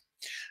structure.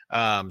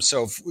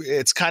 So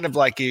it's kind of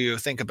like you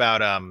think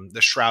about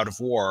the Shroud of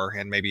War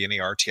and maybe any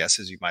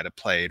RTSs you might have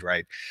played,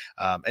 right?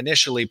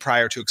 Initially,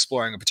 prior to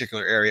exploring a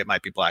particular area, it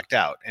might be blacked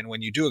out. And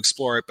when you do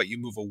explore it, but you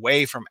move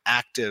away from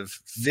active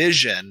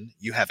vision,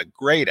 you have it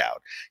grayed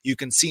out. You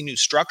can see new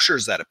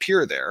structures that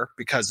appear there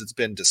because it's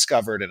been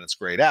discovered and it's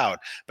grayed out,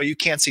 but you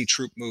can't see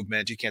troop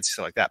movement. You can't see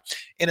stuff like that.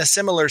 In a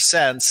similar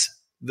sense,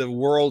 the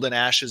world in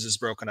Ashes is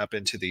broken up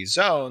into these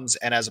zones.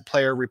 And as a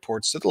player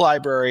reports to the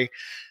library,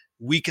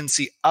 we can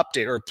see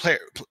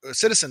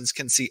citizens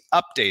can see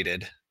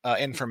updated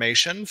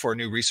information for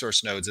new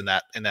resource nodes in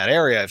that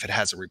area if it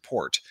has a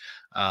report.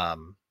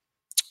 And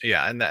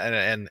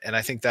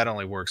I think that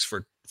only works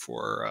for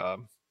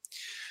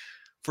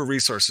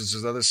resources.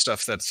 There's other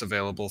stuff that's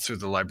available through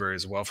the library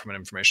as well from an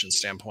information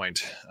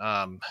standpoint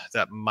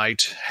that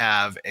might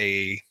have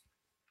a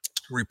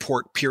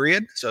report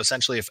period. So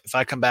essentially, if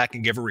I come back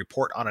and give a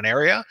report on an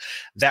area,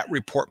 that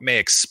report may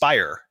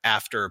expire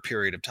after a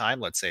period of time,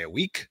 let's say a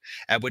week,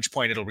 at which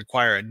point it'll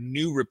require a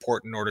new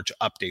report in order to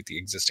update the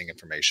existing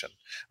information,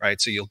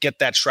 right? So you'll get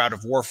that Shroud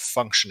of War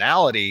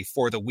functionality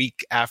for the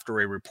week after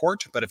a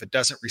report, but if it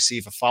doesn't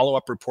receive a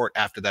follow-up report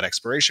after that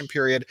expiration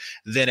period,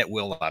 then it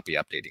will not be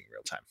updating in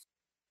real time.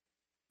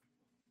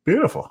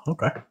 Beautiful.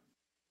 Okay.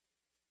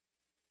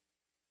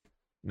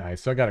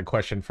 Nice. So I got a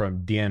question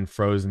from DN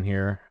Frozen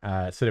here.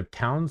 It said if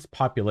town's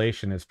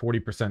population is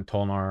 40%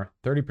 Tolnar,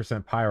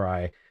 30%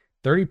 Pyrai,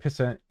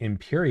 30%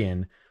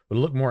 Empyrean, would it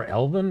look more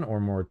Elven or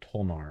more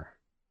Tolnar?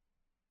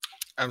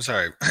 I'm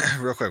sorry,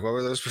 real quick. What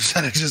were those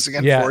percentages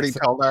again? Yeah, 40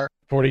 Tolnar?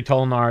 40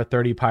 Tolnar,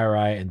 30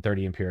 Pyrai, and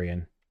 30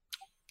 Empyrean.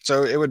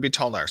 So it would be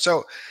Tolnar.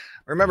 So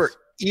remember,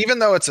 even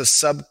though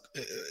it's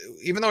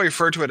even though we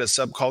refer to it as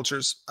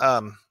subcultures,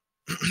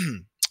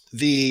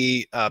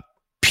 the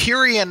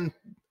Pyrian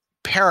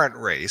parent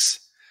race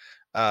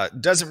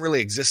doesn't really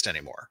exist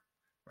anymore,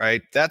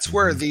 right? That's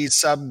where these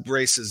sub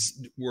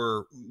races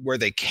where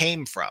they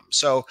came from.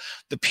 So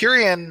the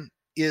Pyrian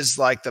is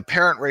like the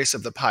parent race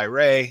of the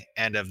Pyrai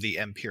and of the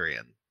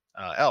Empyrean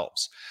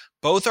elves.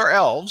 Both are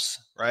elves,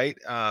 right?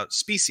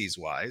 Species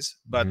wise,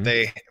 but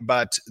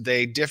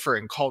they differ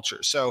in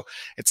culture. So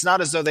it's not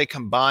as though they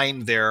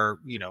combine their,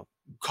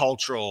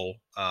 cultural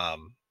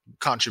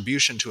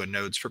contribution to a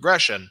node's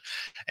progression,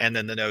 and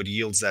then the node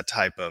yields that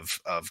type of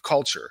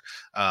culture.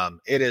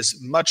 It is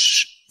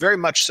very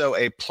much so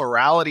a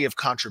plurality of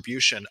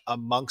contribution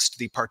amongst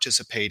the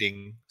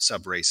participating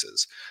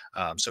sub-races.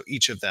 So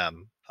each of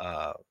them,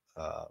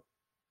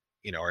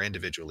 are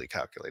individually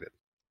calculated.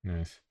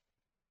 Nice.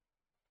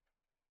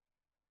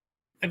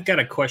 I've got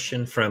a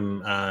question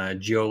from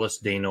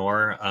Geolus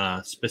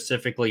Daynor,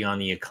 specifically on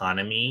the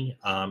economy.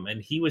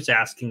 And he was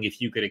asking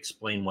if you could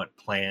explain what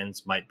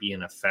plans might be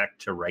in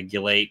effect to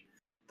regulate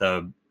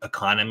the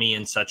economy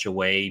in such a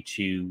way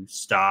to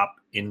stop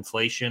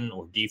inflation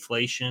or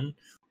deflation,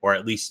 or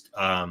at least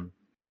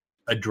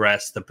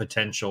address the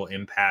potential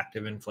impact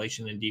of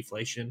inflation and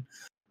deflation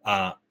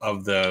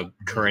of the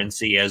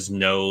currency as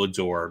nodes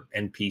or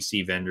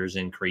NPC vendors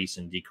increase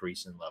and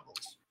decrease in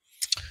levels.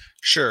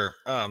 Sure.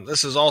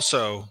 This is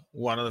also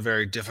one of the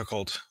very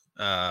difficult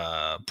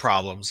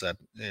problems that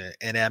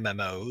in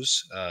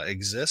MMOs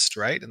exist,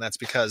 right? And that's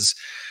because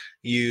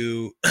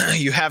you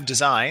have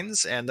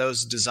designs, and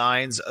those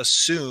designs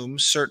assume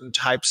certain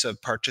types of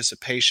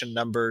participation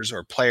numbers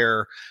or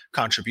player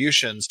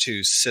contributions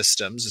to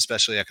systems,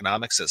 especially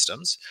economic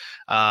systems.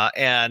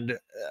 And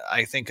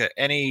I think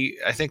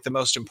the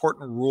most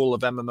important rule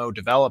of MMO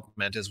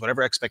development is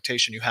whatever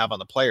expectation you have on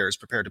the players,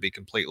 prepare to be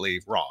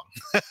completely wrong.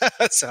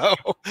 So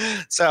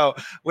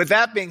with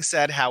that being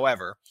said,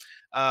 however,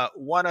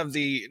 one of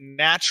the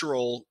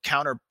natural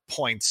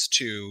counterpoints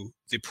to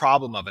the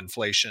problem of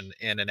inflation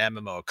in an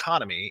MMO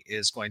economy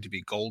is going to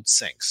be gold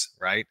sinks,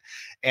 right?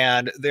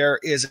 And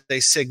there is a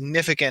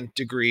significant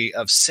degree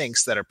of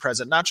sinks that are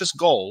present, not just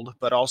gold,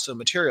 but also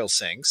material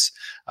sinks.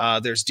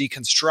 There's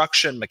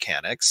deconstruction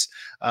mechanics.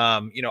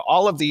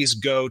 All of these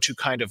go to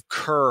kind of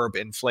curb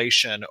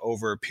inflation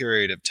over a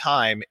period of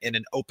time in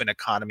an open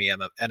economy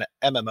and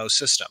MMO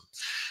system.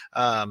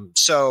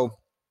 So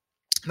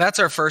that's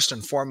our first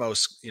and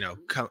foremost,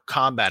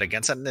 combat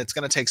against it. And it's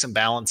going to take some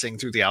balancing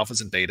through the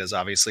alphas and betas.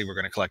 Obviously, we're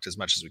going to collect as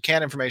much as we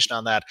can information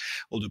on that.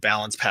 We'll do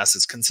balance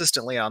passes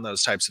consistently on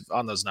those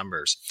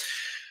numbers.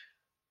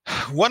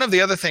 One of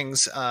the other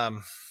things,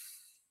 and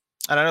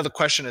I know the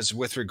question is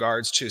with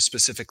regards to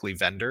specifically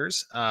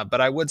vendors,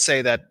 but I would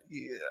say that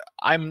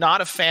I'm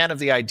not a fan of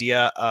the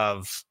idea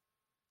of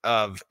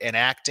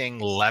enacting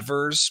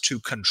levers to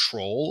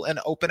control an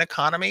open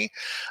economy.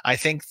 I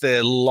think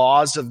the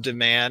laws of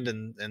demand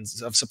and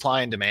of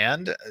supply and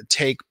demand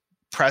take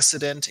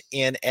precedent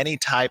in any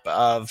type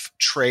of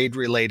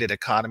trade-related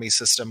economy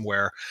system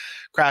where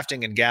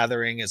crafting and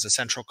gathering is a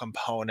central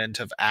component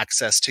of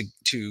access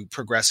to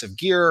progressive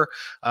gear,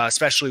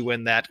 especially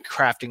when that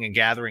crafting and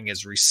gathering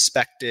is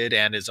respected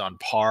and is on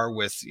par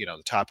with the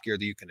top gear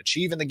that you can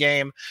achieve in the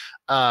game.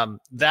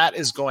 That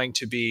is going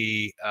to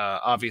be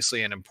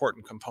obviously an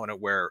important component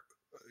where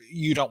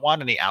you don't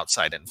want any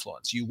outside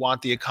influence. You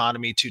want the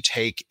economy to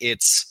take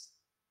its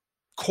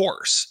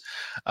course.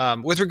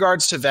 With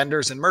regards to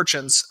vendors and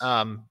merchants,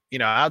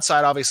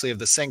 outside obviously of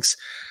the sinks,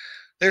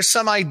 there's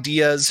some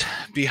ideas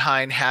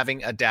behind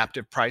having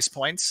adaptive price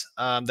points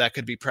that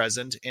could be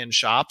present in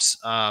shops.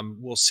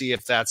 We'll see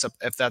if that's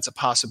a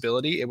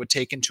possibility. It would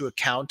take into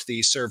account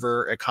the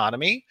server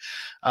economy.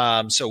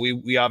 So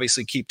we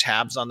obviously keep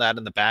tabs on that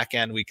in the back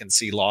end. We can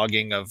see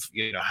logging of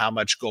how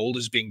much gold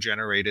is being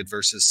generated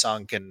versus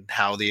sunk and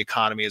how the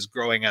economy is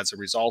growing as a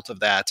result of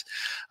that.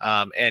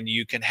 And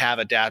you can have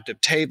adaptive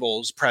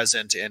tables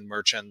present in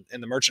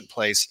the merchant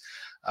place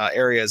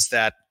areas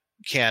that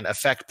can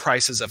affect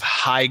prices of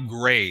high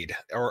grade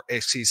or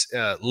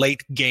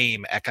late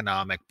game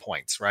economic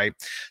points, right?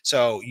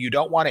 So you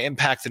don't want to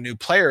impact the new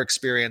player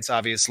experience.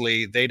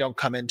 Obviously, they don't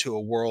come into a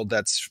world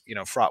that's,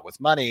 fraught with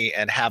money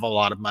and have a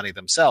lot of money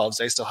themselves.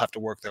 They still have to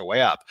work their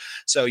way up.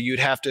 So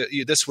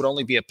this would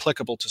only be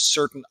applicable to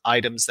certain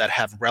items that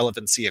have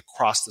relevancy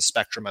across the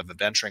spectrum of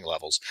adventuring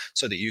levels,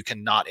 so that you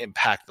cannot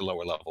impact the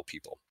lower level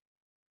people.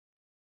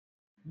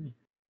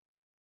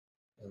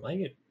 I like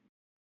it.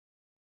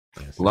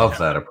 Love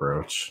that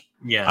approach.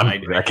 Yeah,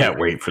 I can't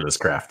wait for this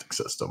crafting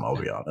system, I'll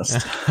be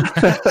honest.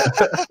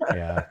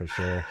 Yeah, for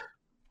sure.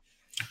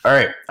 All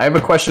right. I have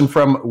a question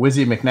from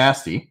Wizzy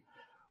McNasty.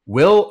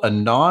 Will a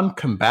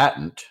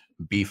non-combatant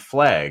be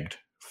flagged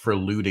for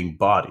looting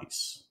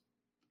bodies?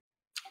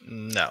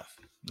 No.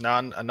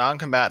 A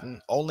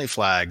non-combatant only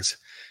flags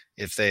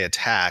if they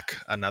attack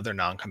another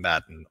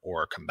non-combatant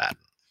or combatant.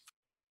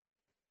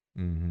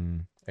 Mm-hmm.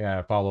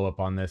 Yeah, follow up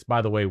on this.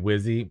 By the way,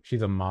 Wizzy,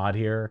 she's a mod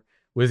here.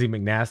 Wizzy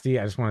McNasty,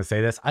 I just want to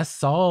say this. I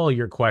saw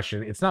your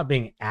question. It's not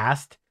being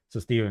asked. So,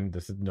 Steven,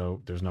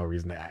 there's no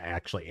reason to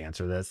actually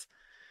answer this.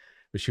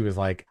 But she was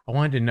like, I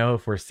wanted to know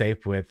if we're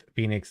safe with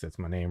Phoenix, that's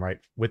my name, right?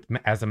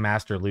 As a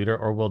master looter,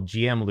 or will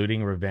GM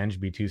looting revenge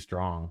be too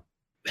strong?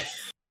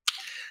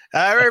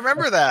 I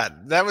remember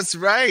that. That was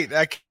right.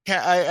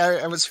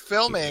 I was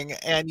filming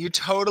and you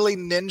totally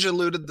ninja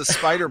looted the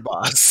spider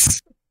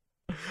boss.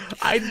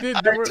 I did.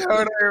 I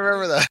totally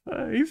remember that.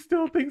 He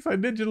still thinks I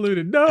ninja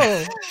looted. No.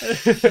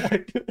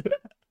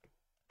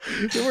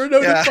 There were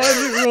no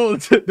defining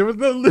rules. There was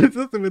no loot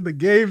system in the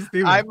game,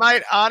 Steven. I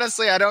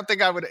don't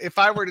think I would, if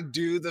I were to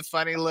do the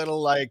funny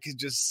little,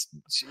 just,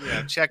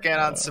 check in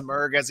on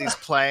Simurg as he's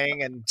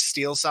playing and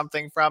steal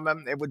something from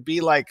him. It would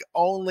be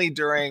only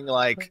during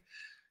the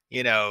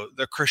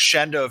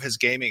crescendo of his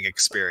gaming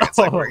experience,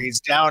 where he's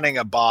downing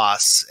a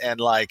boss and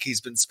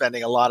he's been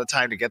spending a lot of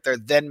time to get there.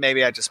 Then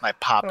maybe I just might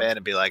pop in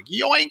and be like,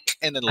 yoink,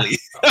 and then leave.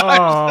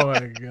 Oh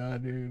my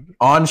God, dude.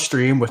 On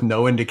stream with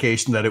no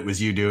indication that it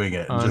was you doing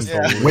it. Just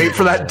wait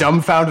for that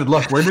dumbfounded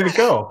look. Where did it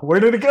go?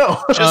 Where did it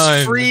go?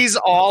 Just freeze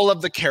all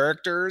of the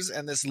characters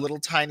and this little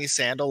tiny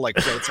sandal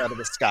floats out of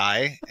the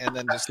sky and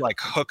then just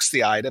hooks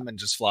the item and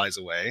just flies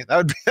away.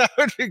 That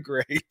would be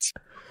great.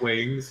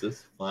 Wings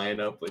just flying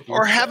up with you.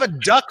 Or have a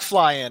duck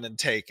fly in and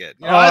take it.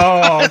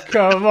 Oh,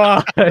 come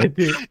on,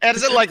 dude. And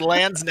as it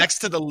lands next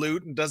to the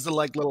loot and does the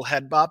little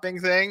head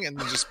bopping thing and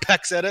just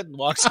pecks at it and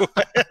walks away.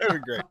 That would be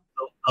great.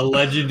 A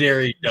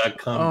legendary duck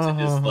comes and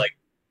just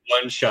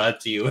one shot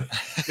to you.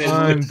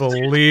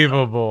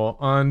 Unbelievable.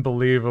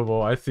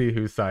 I see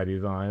whose side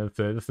he's on.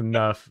 It's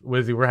enough.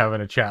 Wizzy, we're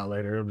having a chat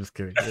later. I'm just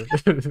kidding.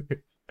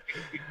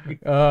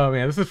 Oh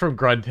man, this is from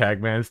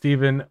Gruntag, man.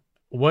 Steven,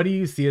 what do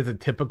you see as a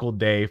typical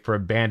day for a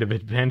band of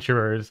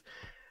adventurers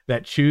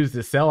that choose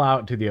to sail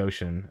out to the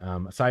ocean?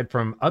 Aside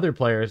from other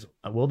players,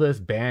 will this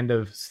band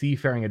of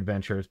seafaring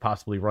adventurers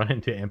possibly run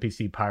into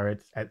NPC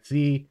pirates at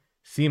sea,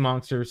 sea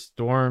monsters,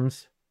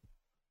 storms?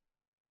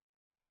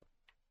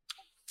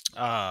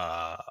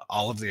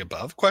 All of the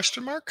above ? Yeah,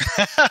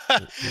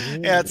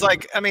 it's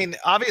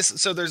obviously,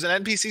 so there's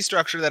an NPC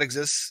structure that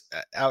exists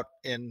out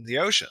in the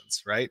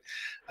oceans, right?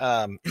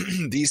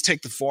 These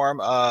take the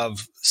form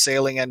of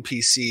sailing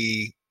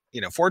NPC,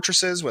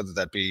 fortresses, whether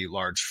that be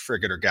large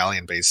frigate or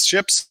galleon based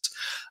ships.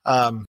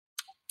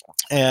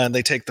 And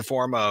they take the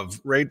form of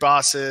raid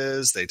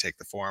bosses. They take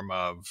the form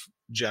of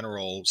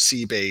general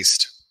sea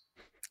based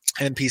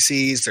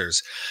NPCs.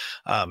 There's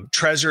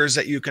treasures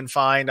that you can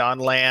find on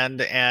land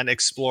and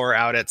explore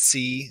out at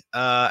sea,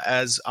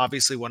 as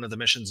obviously one of the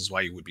missions is why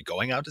you would be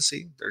going out to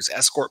sea. There's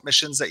escort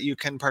missions that you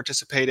can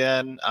participate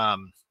in.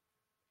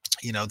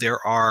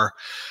 There are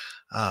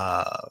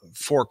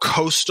for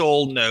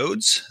coastal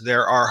nodes,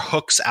 there are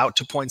hooks out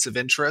to points of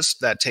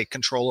interest that take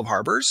control of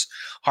harbors.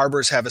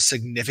 Harbors have a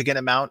significant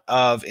amount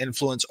of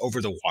influence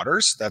over the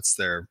waters. That's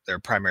their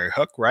primary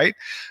hook, right?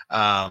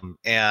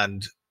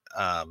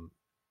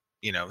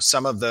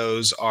 Some of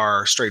those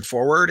are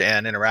straightforward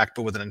and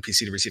interactable with an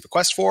NPC to receive a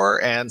quest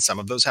for, and some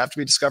of those have to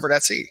be discovered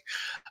at sea.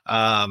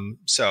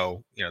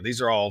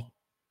 These are all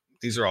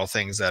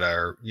things that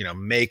are,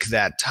 make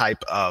that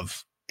type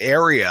of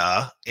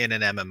area in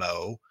an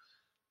MMO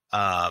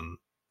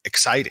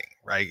exciting,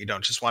 right? You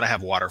don't just want to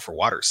have water for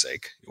water's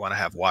sake. You want to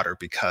have water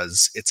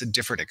because it's a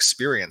different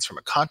experience from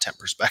a content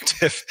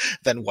perspective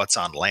than what's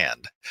on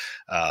land.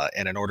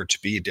 And in order to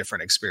be a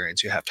different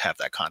experience, you have to have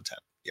that content.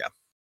 Yeah.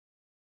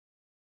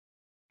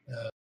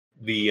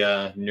 The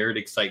nerd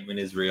excitement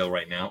is real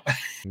right now.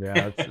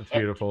 Yeah, it's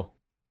beautiful.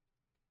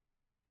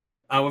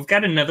 We've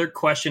got another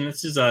question.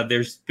 This is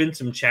there's been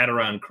some chat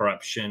around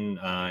corruption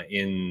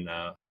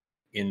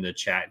in the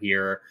chat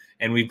here,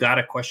 and we've got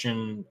a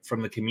question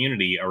from the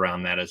community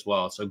around that as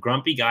well. So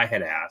Grumpy Guy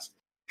had asked,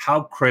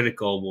 how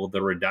critical will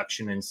the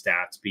reduction in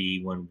stats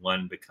be when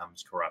one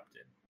becomes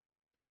corrupted?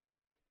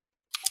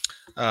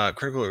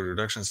 Critical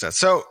reduction stats.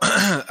 So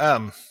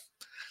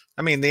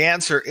the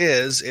answer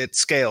is it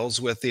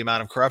scales with the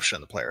amount of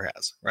corruption the player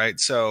has, right?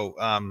 So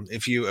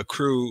if you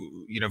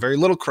accrue, very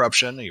little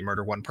corruption, you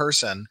murder one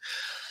person,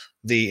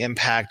 the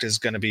impact is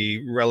going to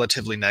be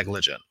relatively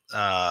negligent.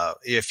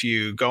 If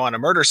you go on a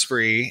murder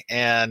spree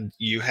and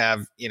you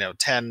have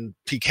 10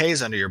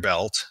 PKs under your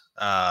belt,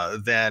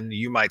 then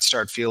you might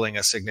start feeling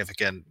a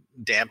significant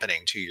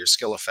dampening to your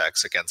skill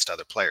effects against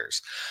other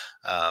players.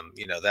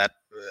 That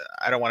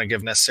I don't want to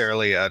give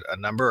necessarily a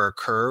number or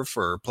curve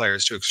for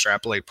players to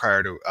extrapolate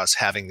prior to us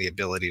having the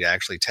ability to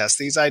actually test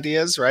these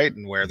ideas, right?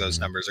 And where those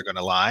numbers are going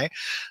to lie.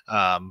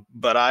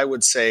 But I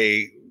would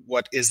say,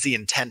 what is the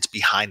intent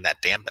behind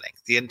that dampening?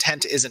 The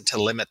intent isn't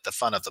to limit the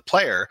fun of the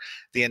player.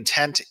 The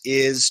intent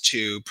is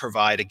to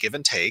provide a give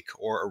and take,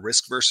 or a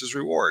risk versus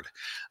reward.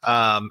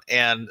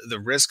 And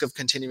the risk of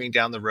continuing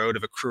down the road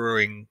of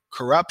accruing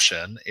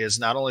corruption is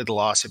not only the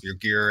loss of your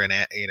gear and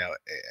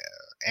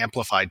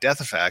amplified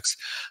death effects,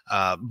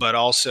 but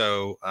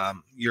also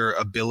your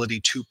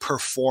ability to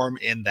perform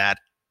in that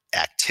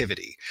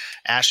activity.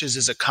 Ashes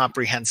is a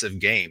comprehensive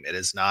game. It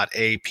is not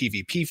a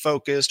PvP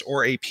focused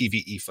or a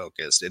PvE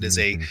focused. It is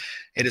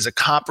a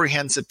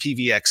comprehensive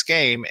PvX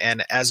game,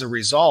 and as a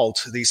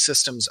result, these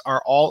systems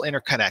are all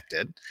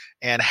interconnected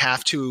and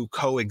have to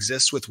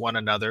coexist with one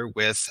another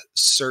with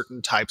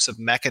certain types of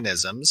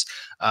mechanisms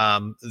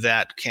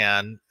that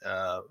can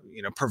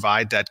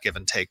provide that give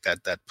and take,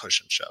 that push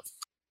and shove.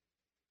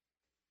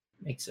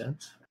 Makes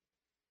sense.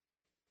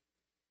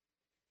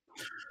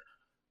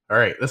 All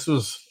right, this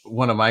was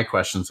one of my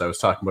questions I was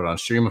talking about on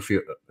stream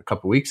a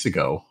couple weeks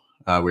ago.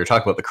 We were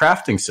talking about the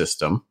crafting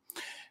system,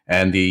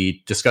 and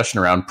the discussion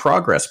around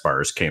progress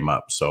bars came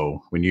up.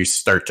 So when you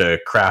start to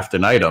craft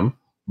an item,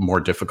 more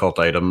difficult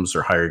items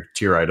or higher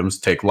tier items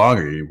take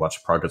longer. You watch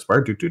the progress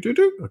bar,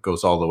 it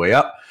goes all the way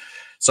up.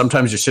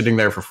 Sometimes you're sitting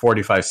there for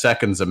 45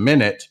 seconds, a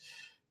minute,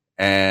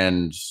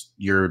 and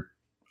you're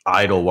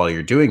idle while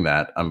you're doing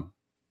that. I'm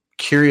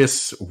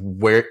curious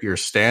where your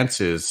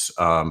stance is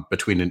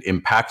between an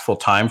impactful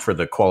time for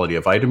the quality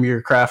of item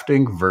you're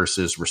crafting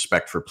versus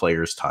respect for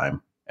players'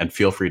 time. And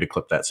feel free to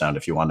clip that sound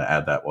if you want to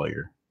add that while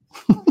you're.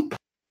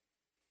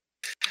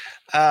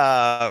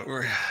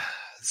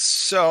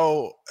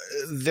 So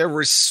the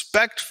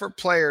respect for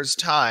players'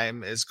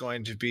 time is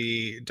going to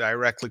be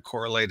directly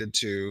correlated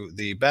to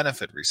the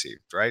benefit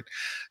received, right?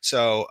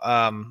 So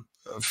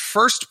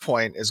first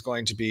point is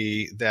going to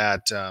be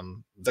that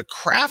the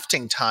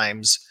crafting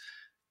times,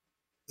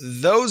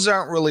 those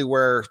aren't really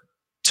where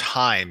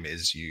time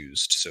is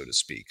used, so to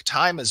speak.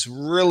 Time is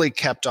really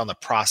kept on the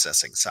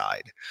processing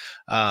side.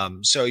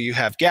 So you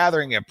have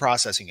gathering, you have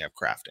processing, you have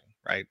crafting,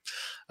 right?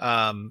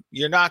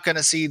 You're not going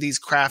to see these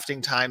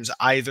crafting times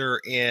either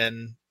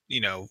in,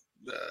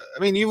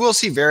 you will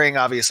see varying,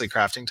 obviously,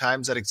 crafting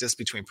times that exist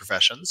between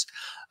professions.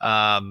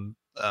 But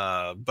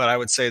I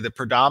would say the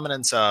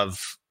predominance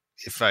of,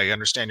 if I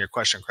understand your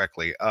question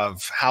correctly,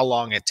 of how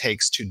long it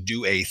takes to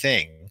do a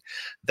thing,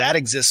 that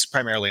exists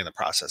primarily in the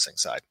processing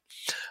side.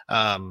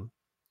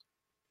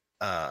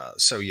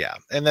 So yeah.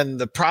 And then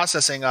the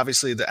processing,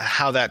 obviously,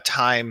 how that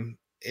time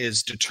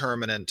is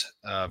determinant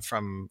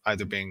from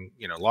either being,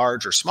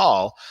 large or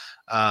small,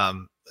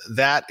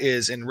 that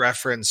is in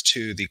reference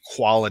to the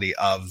quality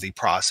of the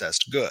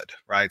processed good,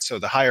 right? So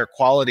the higher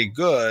quality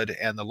good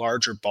and the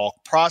larger bulk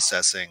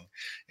processing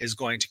is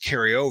going to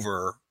carry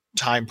over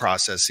time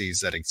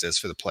processes that exist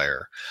for the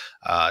player.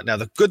 Now,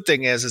 the good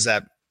thing is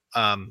that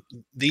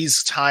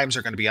these times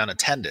are going to be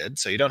unattended,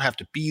 so you don't have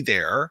to be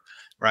there,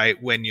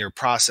 right? When you're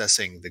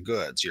processing the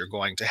goods, you're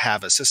going to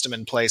have a system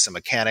in place, a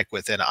mechanic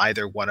within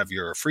either one of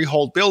your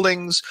freehold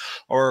buildings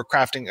or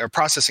crafting or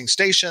processing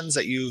stations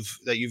that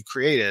you've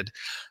created,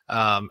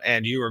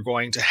 and you are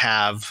going to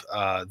have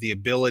the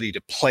ability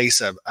to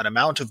place an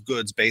amount of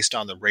goods based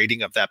on the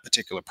rating of that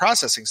particular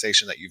processing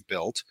station that you've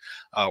built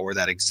or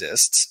that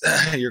exists.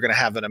 You're going to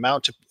have an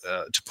amount to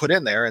put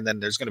in there, and then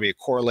there's going to be a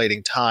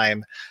correlating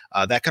time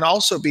that can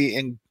also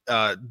be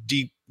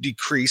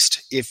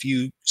decreased if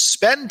you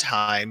spend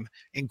time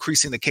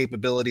increasing the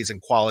capabilities and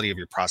quality of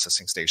your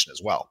processing station as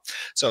well.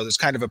 So there's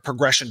kind of a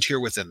progression tier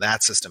within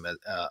that system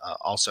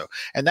also.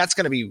 And that's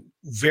going to be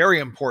very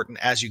important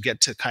as you get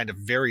to kind of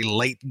very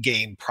late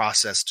game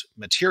processed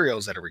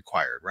materials that are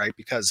required, right?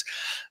 Because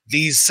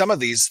some of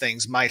these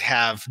things might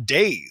have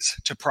days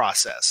to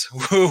process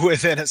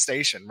within a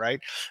station,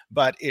 right?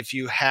 But if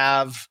you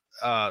have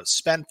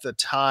spent the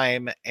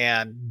time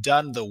and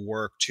done the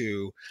work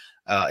to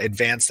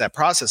advance that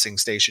processing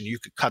station, you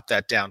could cut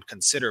that down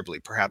considerably,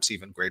 perhaps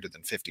even greater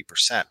than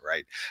 50%,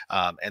 right?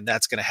 And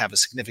that's going to have a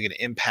significant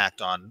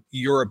impact on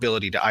your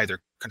ability to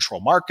either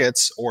control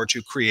markets or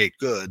to create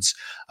goods,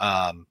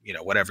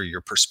 whatever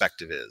your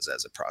perspective is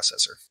as a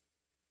processor.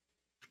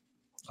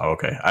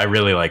 Okay, I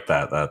really like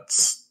that.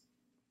 That's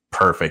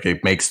perfect.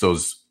 It makes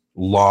those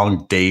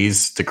long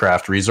days to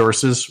craft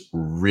resources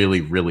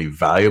really, really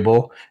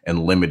valuable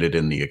and limited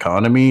in the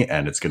economy,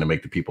 and it's going to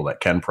make the people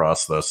that can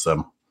process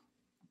them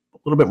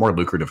a little bit more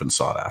lucrative and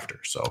sought after.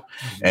 So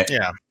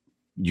yeah,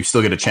 you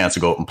still get a chance to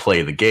go out and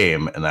play the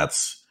game, and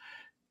that's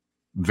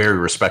very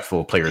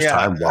respectful of players'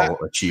 time while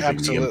achieving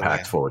the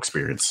impactful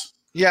experience.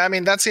 Yeah, I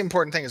mean, that's the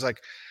important thing is,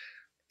 like,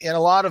 in a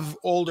lot of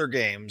older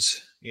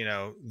games,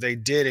 they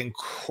did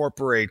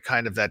incorporate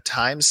kind of that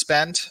time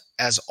spent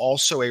as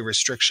also a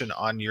restriction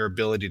on your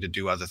ability to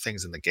do other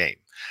things in the game,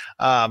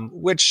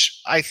 which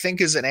I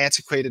think is an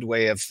antiquated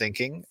way of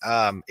thinking.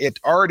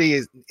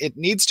 It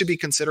needs to be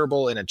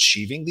considerable in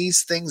achieving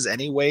these things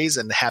anyways,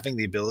 and having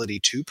the ability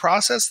to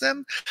process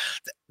them.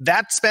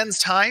 That spends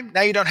time.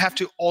 Now you don't have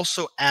to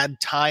also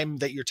add time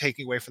that you're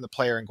taking away from the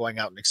player and going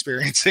out and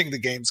experiencing the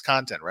game's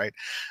content, right?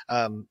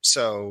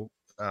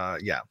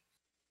 Yeah.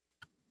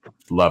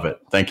 Love it.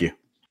 Thank you.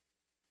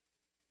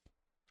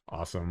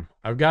 Awesome.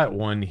 I've got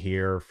one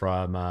here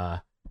from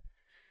DJ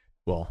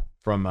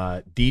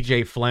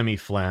Flemmy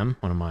Flem,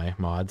 one of my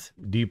mods.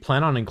 Do you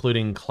plan on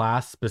including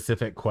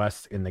class-specific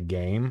quests in the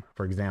game?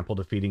 For example,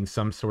 defeating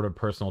some sort of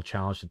personal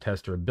challenge to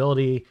test your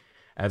ability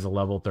as a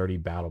level 30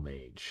 battle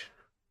mage?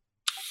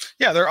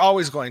 Yeah, there are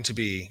always going to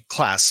be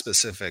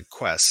class-specific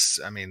quests,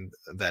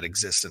 that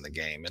exist in the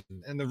game.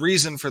 And the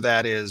reason for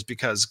that is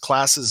because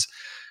classes...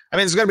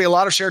 there's going to be a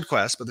lot of shared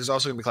quests, but there's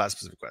also going to be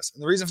class-specific quests.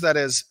 And the reason for that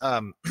is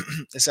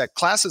that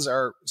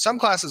some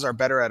classes are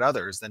better at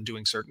others than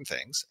doing certain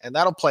things, and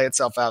that'll play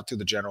itself out through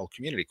the general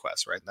community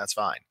quests, right? And that's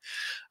fine.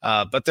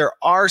 But there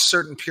are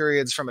certain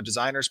periods from a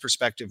designer's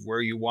perspective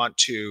where you want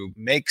to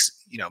make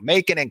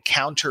an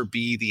encounter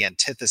be the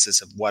antithesis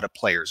of what a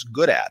player's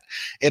good at.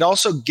 It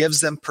also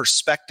gives them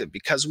perspective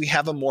because we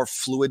have a more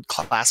fluid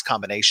class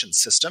combination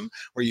system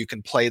where you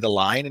can play the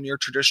line in your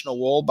traditional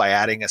role by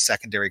adding a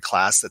secondary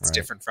class that's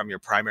different from your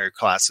primary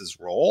class's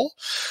role.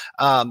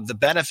 The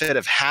benefit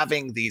of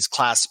having these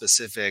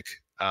class-specific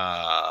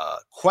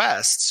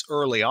quests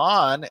early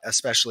on,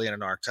 especially in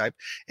an archetype,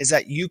 is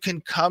that you can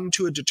come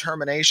to a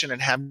determination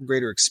and have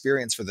greater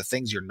experience for the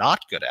things you're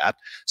not good at,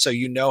 so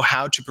you know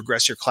how to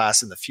progress your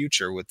class in the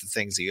future with the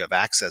things that you have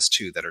access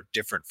to that are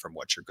different from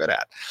what you're good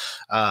at.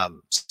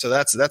 So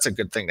that's a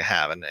good thing to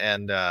have.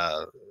 And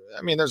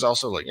there's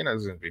also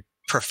there's going to be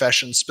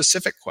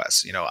profession-specific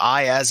quests.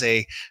 I, as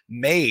a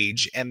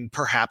mage, am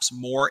perhaps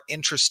more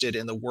interested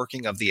in the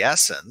working of the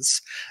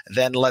essence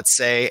than, let's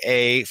say,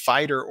 a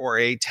fighter or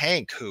a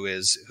tank who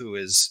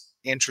is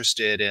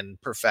interested in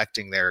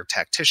perfecting their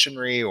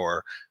tacticianry,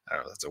 or I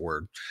don't know if that's a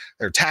word,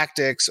 their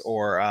tactics,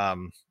 or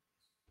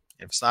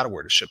if it's not a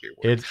word, it should be a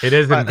word. It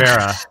is in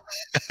Vera.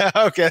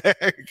 Okay,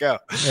 there you go.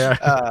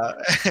 Yeah.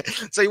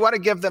 So you want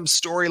to give them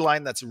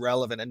storyline that's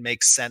relevant and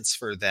makes sense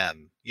for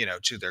them,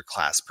 to their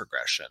class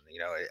progression.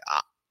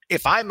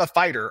 If I'm a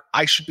fighter,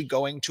 I should be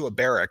going to a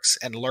barracks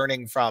and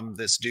learning from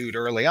this dude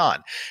early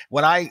on.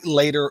 When I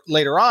later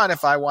on,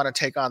 if I want to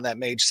take on that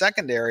mage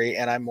secondary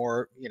and I'm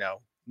more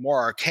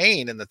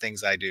arcane in the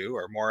things I do,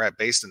 or more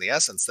based in the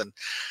essence,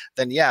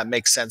 then yeah, it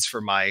makes sense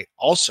for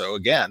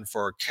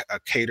for a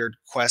catered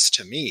quest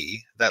to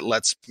me that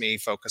lets me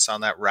focus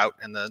on that route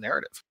in the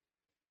narrative.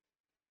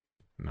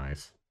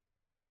 Nice.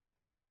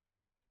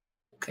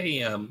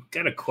 Okay,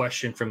 got a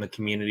question from the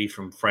community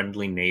from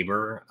Friendly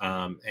Neighbor,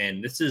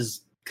 and this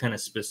is kind of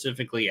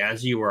specifically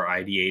as you were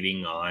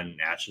ideating on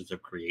Ashes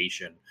of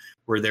Creation.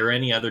 Were there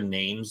any other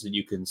names that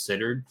you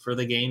considered for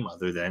the game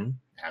other than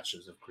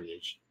Ashes of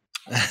Creation?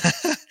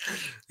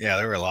 Yeah,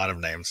 there were a lot of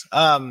names.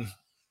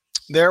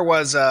 There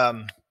was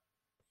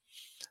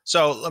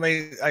so let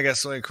me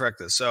correct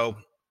this. So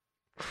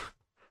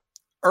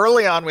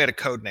early on we had a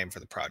code name for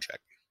the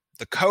project.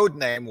 The code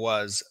name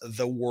was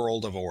The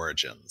World of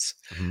Origins.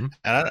 Mm-hmm.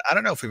 And I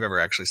don't know if we've ever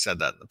actually said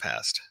that in the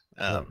past.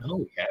 Yeah.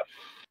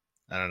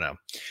 I don't know.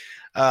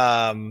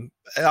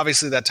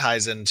 Obviously that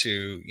ties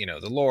into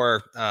the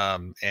lore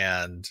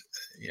and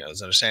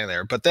there's understanding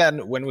there. But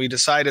then when we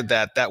decided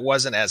that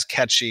wasn't as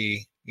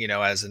catchy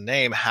as a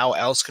name, how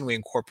else can we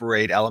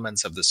incorporate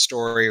elements of the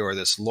story or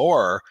this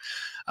lore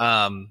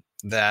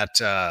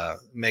that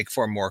make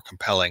for a more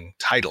compelling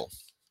title?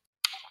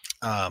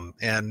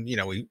 And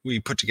we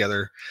put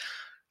together,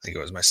 I think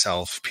it was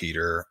myself,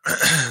 Peter,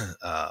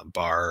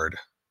 Bard,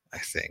 I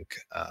think,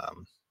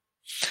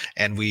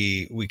 and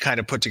we kind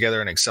of put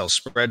together an Excel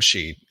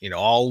spreadsheet,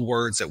 all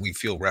words that we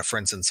feel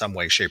reference in some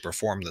way, shape, or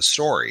form the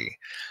story.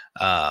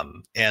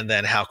 And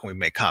then how can we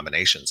make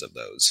combinations of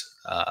those?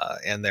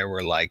 And there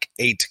were like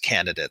 8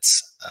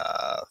 candidates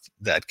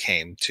that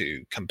came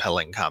to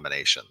compelling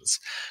combinations.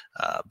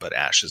 But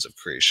Ashes of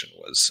Creation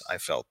was, I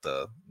felt,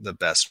 the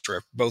best,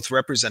 both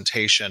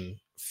representation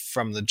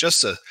from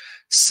just a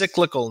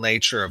cyclical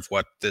nature of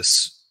what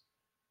this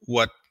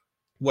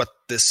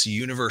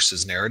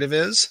universe's narrative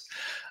is,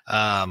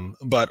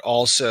 but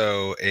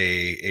also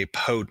a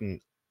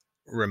potent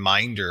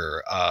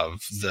reminder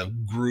of the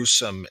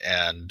gruesome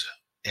and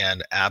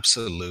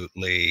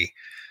absolutely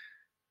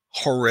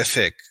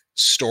horrific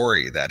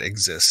story that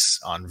exists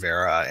on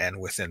Vera and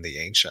within the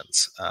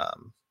ancients,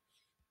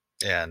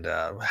 and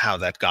how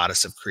that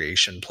goddess of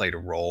creation played a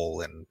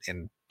role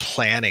in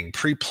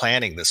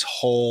pre-planning this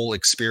whole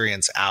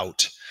experience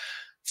out,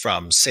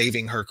 from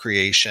saving her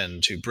creation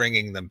to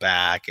bringing them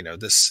back.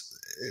 It's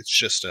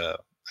just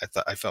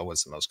I felt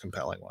was the most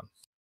compelling one.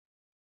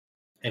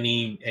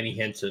 Any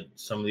hints at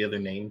some of the other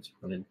names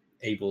when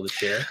able to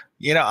share?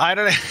 I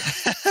don't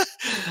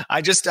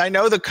I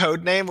know the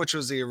code name, which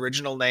was the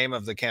original name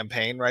of the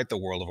campaign, right? The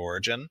World of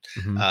Origin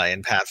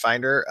in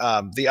Pathfinder.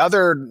 The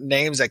other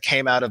names that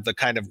came out of the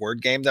kind of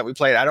word game that we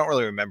played, I don't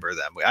really remember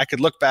them. I could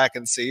look back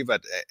and see,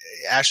 but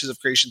Ashes of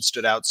Creation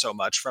stood out so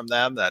much from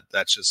them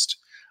that's just,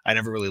 I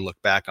never really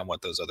looked back on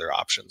what those other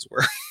options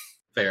were.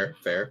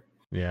 Fair.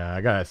 Yeah,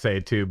 I gotta say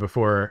too,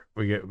 before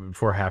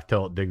Half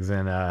Tilt digs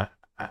in,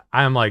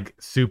 I'm like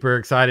super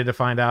excited to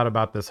find out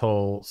about this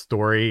whole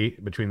story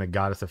between the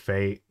Goddess of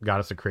Fate,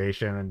 Goddess of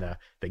Creation, and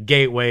the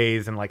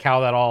gateways, and like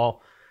how that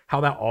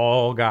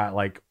all got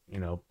like, you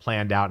know,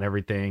 planned out and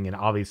everything. And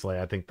obviously,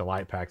 I think the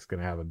Light Pack's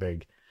gonna have a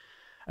big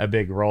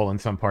role in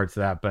some parts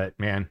of that. But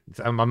man,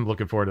 I'm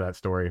looking forward to that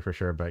story for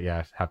sure. But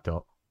yeah, Half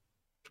Tilt.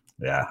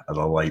 Yeah,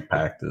 the Light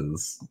Pack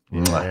is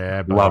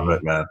love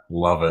it, man.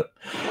 Love it.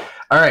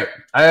 All right.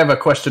 I have a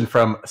question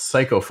from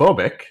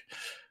Psychophobic.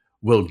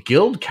 Will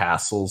guild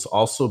castles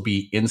also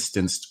be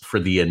instanced for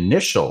the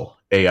initial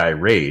AI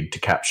raid to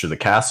capture the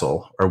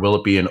castle, or will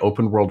it be an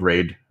open world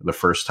raid the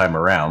first time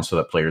around so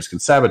that players can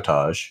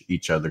sabotage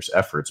each other's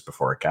efforts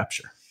before a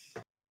capture?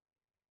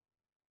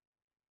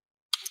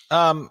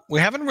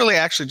 We haven't really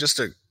actually, just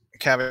to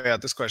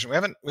caveat this question,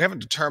 we haven't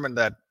determined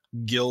that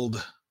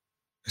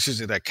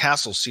that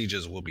castle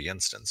sieges will be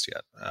instanced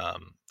yet.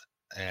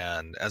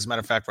 And as a matter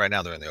of fact, right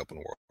now they're in the open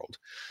world.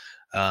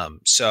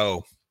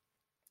 So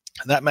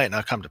that might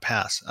not come to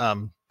pass.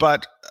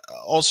 But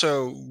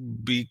also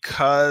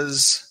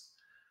because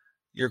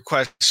your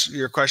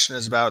question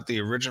is about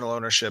the original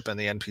ownership and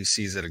the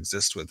NPCs that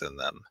exist within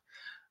them.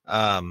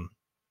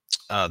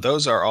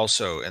 Those are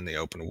also in the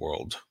open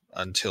world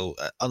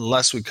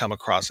unless we come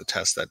across a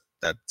test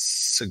that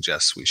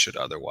suggests we should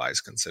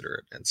otherwise consider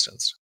it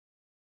instanced.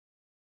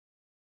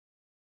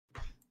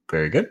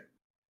 Very good.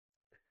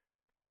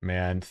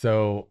 Man,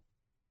 so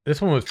this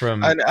one was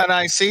from and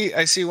I see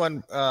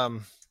one,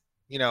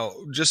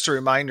 just a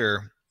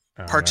reminder,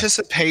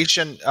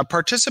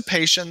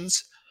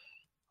 participations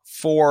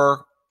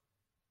for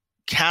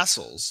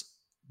castles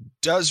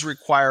does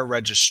require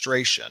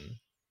registration,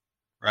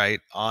 right,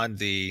 on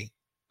the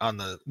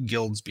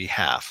guild's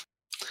behalf.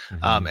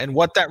 And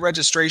what that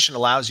registration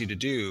allows you to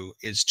do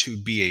is to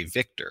be a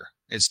victor,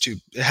 is to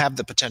have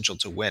the potential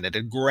to win.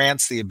 It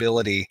grants the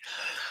ability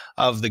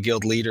of the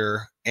guild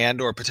leader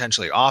and or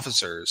potentially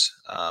officers,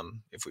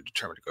 if we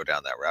determine to go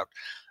down that route,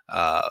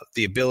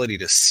 the ability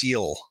to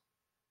seal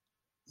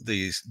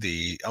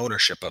the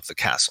ownership of the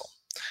castle.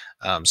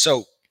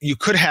 So you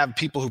could have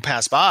people who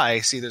pass by,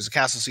 see there's a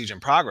castle siege in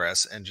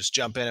progress, and just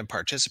jump in and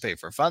participate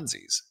for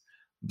funsies.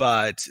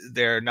 But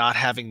they're not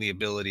having the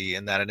ability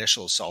in that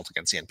initial assault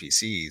against the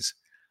NPCs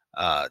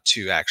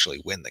to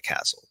actually win the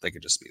castle. They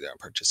could just be there and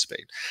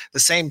participate. The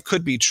same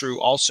could be true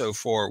also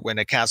for when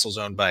a castle's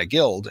owned by a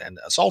guild and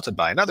assaulted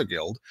by another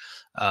guild.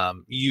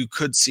 You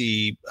could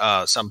see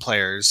some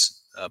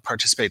players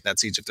participate in that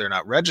siege if they're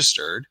not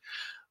registered.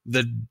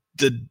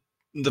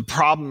 The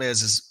problem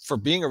is for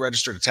being a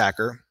registered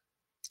attacker,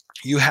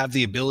 you have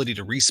the ability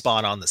to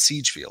respawn on the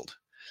siege field.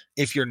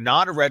 If you're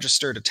not a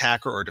registered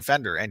attacker or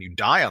defender and you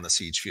die on the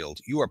siege field,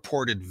 you are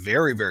ported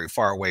very, very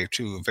far away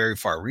to a very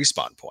far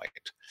respawn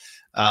point.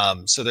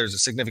 So there's a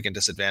significant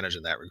disadvantage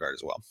in that regard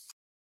as well.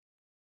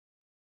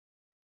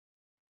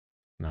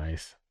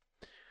 Nice.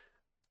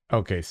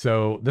 Okay,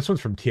 so this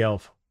one's from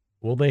TL.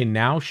 Will they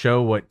now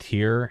show what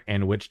tier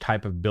and which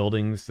type of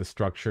buildings the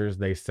structures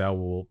they sell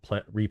will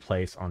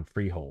replace on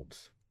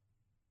freeholds?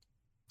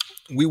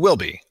 We will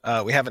be.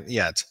 We haven't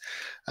yet,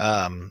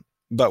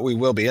 but we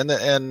will be. And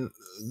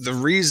the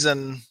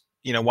reason,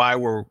 why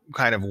we're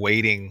kind of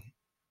waiting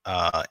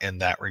in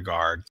that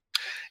regard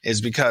is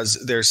because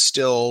there's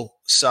still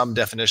some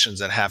definitions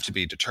that have to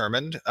be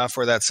determined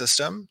for that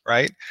system,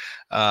 right?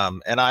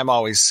 And I'm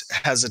always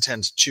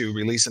hesitant to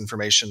release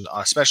information,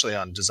 especially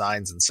on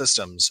designs and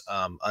systems,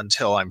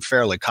 until I'm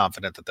fairly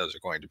confident that those are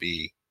going to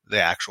be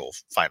the actual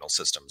final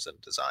systems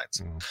and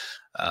designs.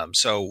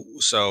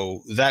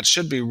 So that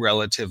should be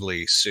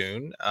relatively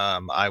soon.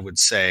 I would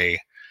say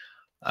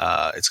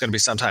it's going to be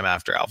sometime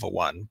after Alpha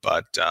 1,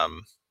 but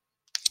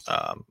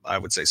I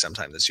would say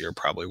sometime this year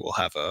probably we'll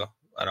have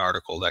an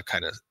article that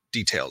kind of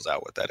details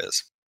out what that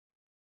is.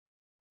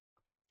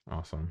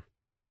 Awesome.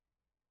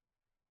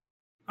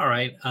 All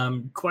right.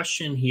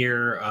 Question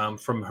here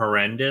from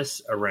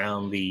Horrendous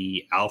around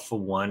the Alpha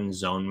 1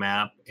 zone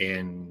map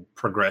and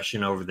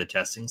progression over the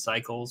testing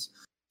cycles.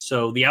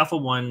 So the Alpha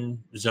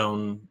 1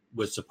 zone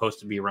was supposed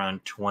to be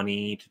around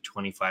 20 to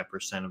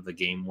 25% of the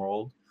game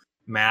world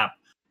map.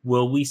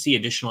 Will we see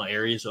additional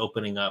areas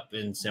opening up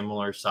in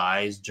similar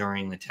size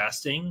during the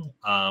testing,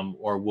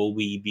 or will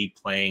we be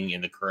playing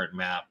in the current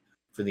map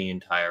for the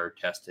entire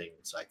testing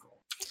cycle?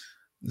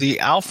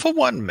 The Alpha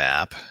 1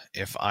 map,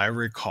 if I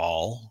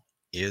recall,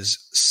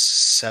 is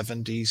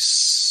 70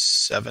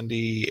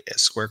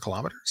 square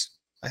kilometers,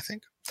 I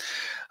think.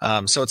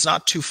 So it's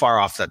not too far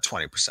off that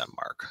 20%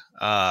 mark.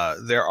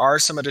 There are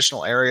some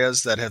additional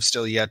areas that have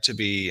still yet to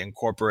be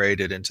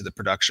incorporated into the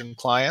production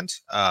client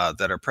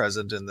that are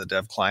present in the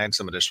dev client,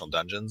 some additional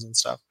dungeons and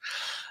stuff.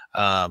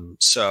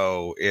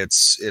 So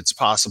it's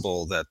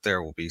possible that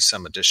there will be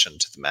some addition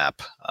to the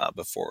map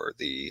before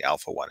the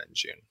Alpha 1 in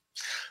June.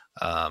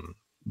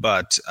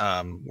 But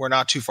we're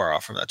not too far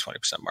off from that 20%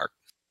 mark.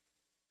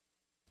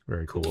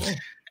 Very cool.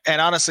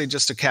 And honestly,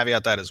 just to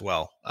caveat that as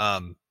well,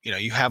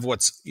 you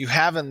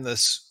have in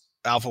this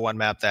Alpha 1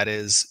 map, that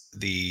is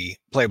the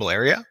playable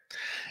area.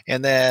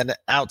 And then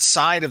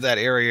outside of that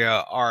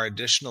area are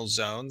additional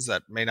zones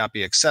that may not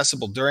be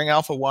accessible during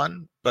Alpha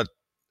 1, but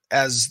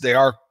as they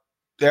are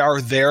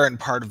there and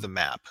part of the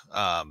map.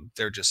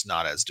 They're just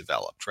not as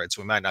developed, right?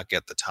 So we might not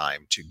get the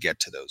time to get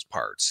to those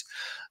parts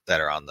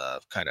that are on the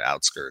kind of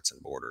outskirts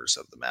and borders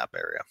of the map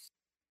area.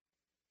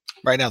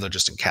 Right now, they're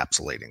just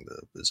encapsulating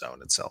the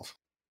zone itself.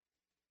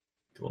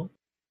 Cool.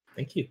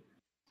 Thank you.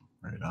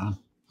 Right on.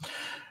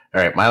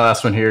 All right, my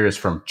last one here is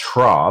from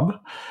Trob.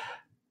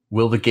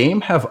 Will the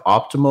game have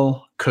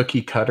optimal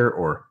cookie cutter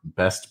or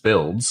best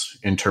builds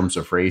in terms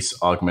of race,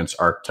 augments,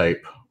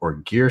 archetype, or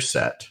gear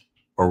set?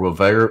 Or will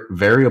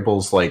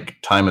variables like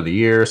time of the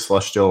year,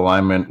 celestial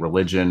alignment,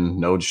 religion,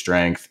 node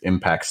strength,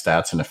 impact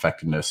stats, and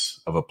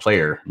effectiveness of a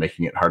player,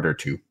 making it harder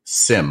to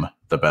sim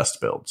the best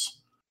builds?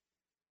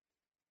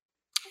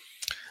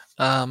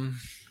 I'll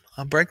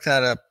break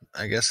that up,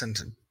 I guess,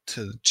 into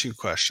two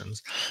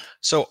questions.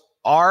 So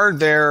are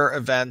there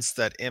events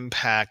that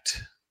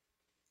impact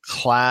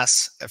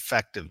class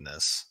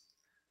effectiveness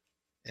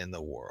in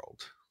the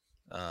world?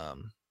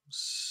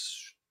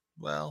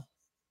 Well,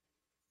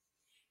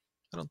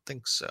 I don't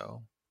think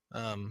so.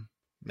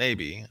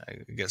 Maybe, I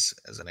guess,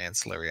 as an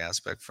ancillary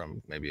aspect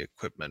from maybe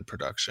equipment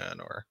production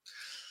or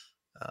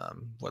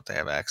what they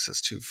have access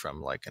to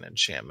from like an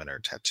enchantment or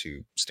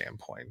tattoo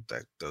standpoint,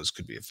 that those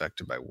could be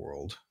affected by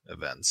world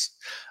events.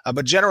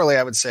 But generally,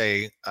 I would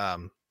say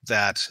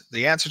that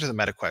the answer to the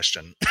meta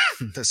question,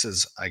 this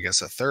is, I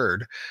guess, a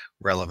third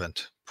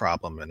relevant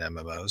problem in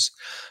MMOs,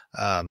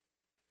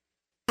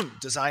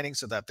 designing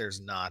so that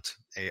there's not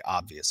a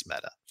obvious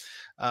meta.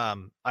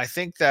 I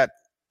think that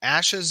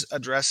Ashes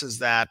addresses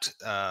that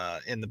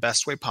in the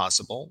best way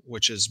possible,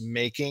 which is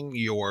making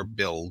your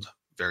build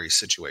very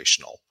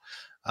situational.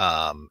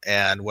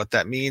 And what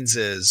that means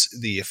is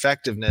the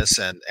effectiveness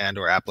and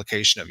or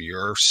application of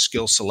your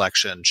skill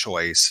selection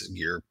choice,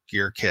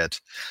 gear kit,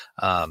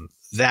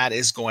 that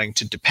is going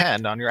to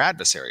depend on your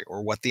adversary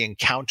or what the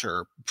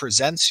encounter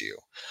presents you.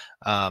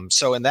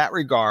 So in that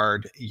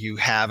regard, you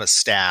have a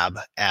stab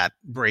at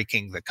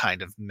breaking the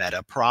kind of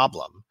meta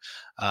problem.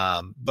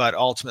 But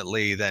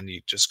ultimately, then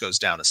it just goes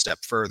down a step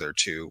further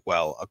to,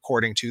 well,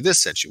 according to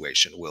this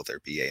situation, will there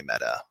be a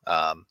meta?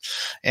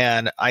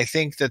 And I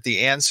think that the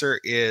answer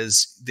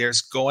is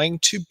there's going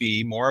to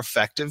be more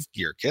effective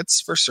gear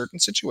kits for certain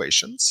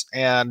situations,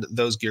 and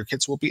those gear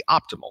kits will be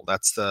optimal.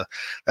 That's the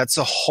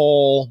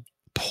whole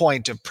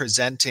point of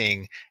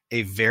presenting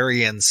a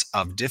variance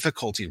of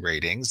difficulty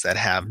ratings that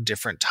have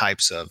different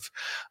types of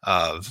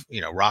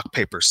rock,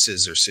 paper,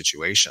 scissors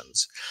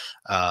situations,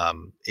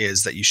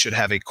 is that you should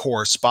have a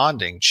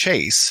corresponding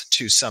chase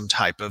to some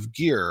type of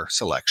gear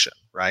selection,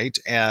 right?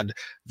 And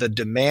the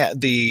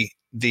demand, the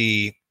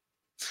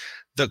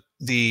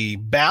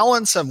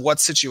balance of what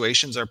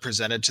situations are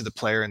presented to the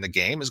player in the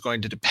game is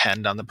going to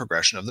depend on the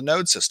progression of the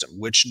node system,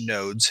 which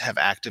nodes have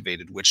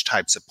activated which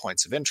types of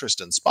points of interest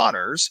and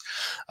spawners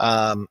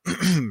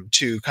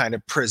to kind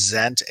of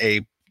present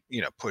a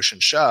push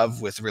and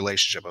shove with the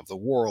relationship of the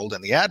world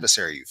and the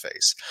adversary you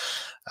face.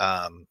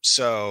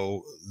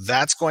 So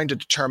that's going to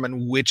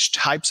determine which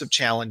types of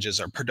challenges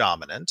are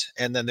predominant,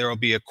 and then there will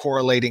be a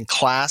correlating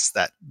class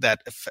that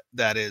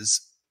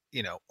is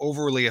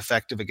overly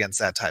effective against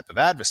that type of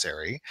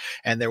adversary,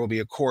 and there will be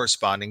a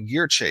corresponding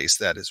gear chase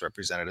that is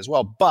represented as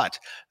well. But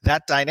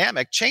that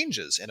dynamic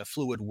changes in a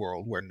fluid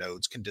world where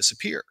nodes can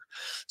disappear.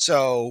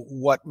 So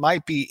what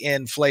might be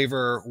in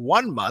flavor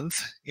 1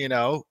 month,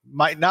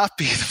 might not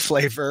be the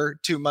flavor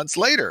 2 months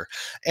later.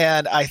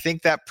 And I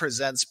think that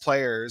presents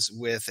players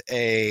with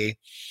a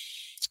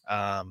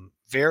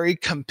very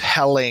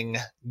compelling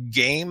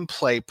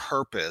gameplay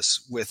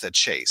purpose with a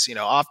chase.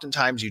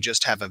 Oftentimes you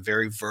just have a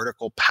very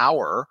vertical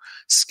power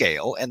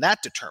scale, and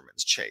that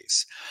determines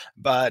chase.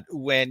 But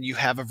when you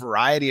have a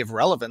variety of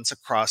relevance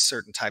across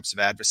certain types of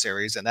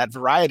adversaries, and that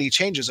variety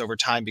changes over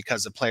time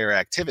because of player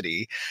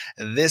activity,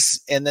 and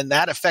then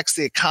that affects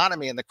the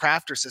economy and the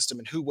crafter system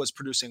and who was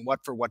producing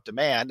what for what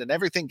demand, and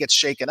everything gets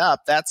shaken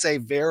up. That's a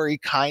very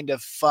kind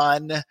of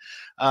fun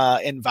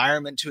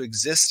environment to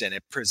exist in.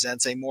 It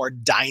presents a more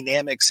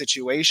dynamic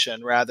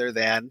situation rather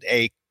than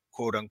a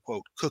quote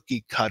unquote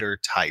cookie cutter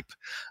type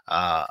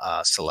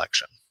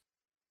selection.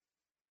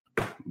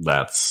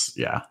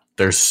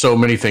 There's so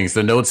many things.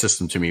 The node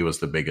system to me was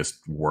the biggest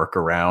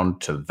workaround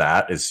to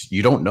that. Is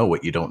you don't know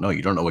what you don't know.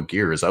 You don't know what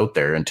gear is out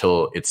there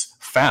until it's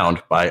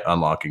found by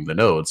unlocking the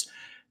nodes.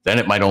 Then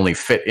it might only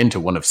fit into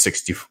one of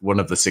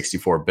the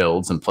 64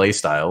 builds and play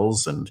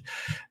styles, and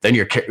then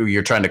you're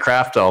trying to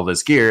craft all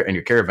this gear, and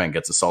your caravan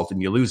gets assaulted,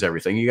 and you lose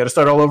everything. You got to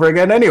start all over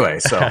again anyway.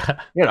 So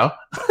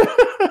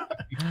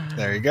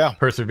There you go.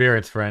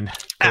 Perseverance, friend.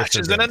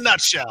 Ashes in a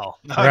nutshell.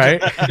 Right?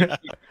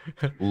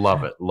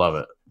 Love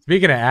it.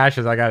 Speaking of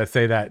ashes, I gotta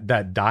say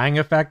that dying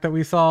effect that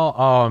we saw.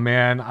 Oh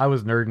man, I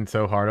was nerding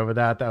so hard over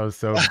that. That was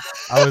so.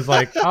 I was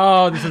like,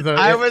 oh, this is a.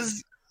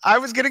 I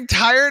was getting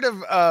tired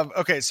of.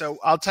 Okay, so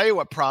I'll tell you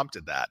what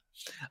prompted that.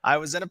 I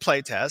was in a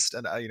play test,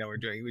 and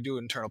we do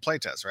internal play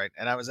tests, right?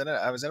 And I was in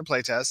a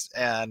play test,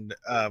 and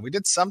we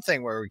did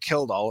something where we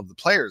killed all of the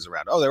players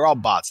around. Oh, they were all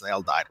bots, and they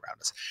all died around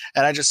us.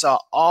 And I just saw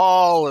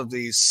all of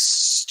these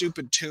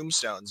stupid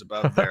tombstones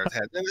above their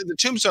head. The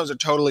tombstones are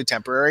totally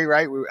temporary,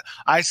 right?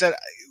 I said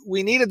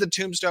we needed the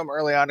tombstone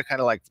early on to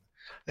kind of like.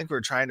 I think we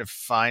were trying to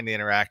find the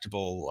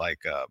interactable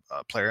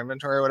player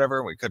inventory or whatever,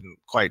 and we couldn't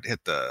quite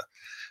hit the.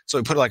 So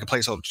we put like a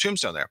placeholder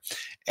tombstone there.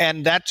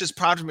 And that just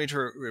prompted me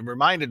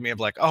reminded me of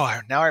like, oh,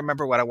 now I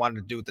remember what I wanted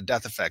to do with the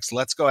death effects.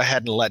 Let's go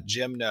ahead and let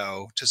Jim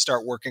know to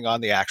start working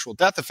on the actual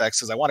death effects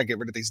because I want to get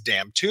rid of these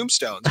damn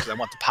tombstones because I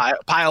want the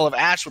pile of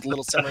ash with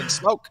little simmering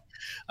smoke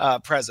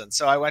present.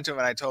 So I went to him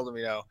and I told him,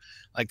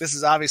 like this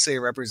is obviously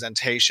a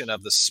representation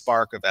of the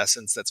spark of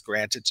essence that's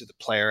granted to the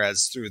player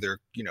as through their,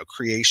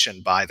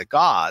 creation by the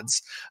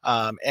gods.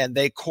 And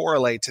they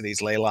correlate to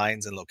these ley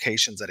lines and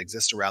locations that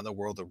exist around the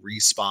world, the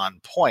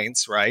respawn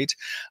points, right?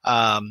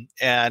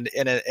 And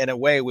in a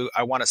way,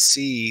 I want to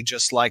see,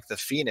 just like the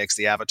phoenix,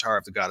 the avatar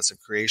of the goddess of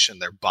creation,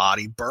 their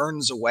body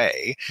burns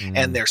away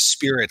and their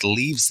spirit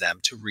leaves them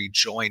to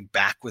rejoin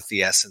back with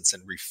the essence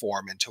and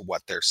reform into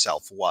what their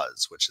self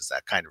was, which is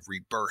that kind of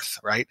rebirth,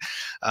 right?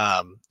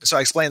 So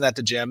I explained that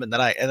to Jim, and then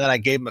I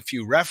gave him a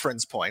few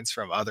reference points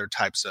from other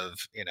types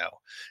of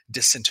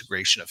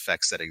disintegration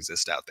effects that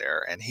exist out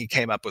there, and he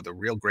came up with a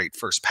real great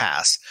first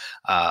pass.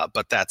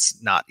 But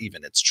that's not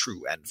even its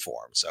true end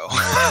form. So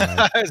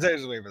I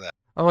just wait for that.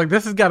 I'm like,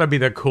 this has got to be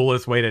the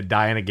coolest way to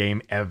die in a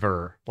game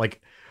ever.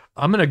 Like,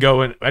 I'm gonna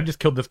go and I just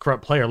killed this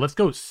corrupt player. Let's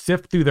go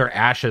sift through their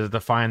ashes to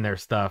find their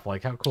stuff.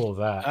 Like, how cool is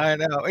that? I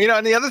know.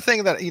 And the other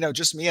thing that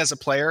just me as a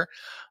player,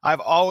 I've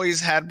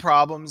always had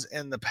problems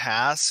in the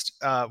past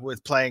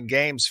with playing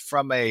games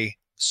from a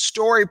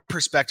story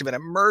perspective, an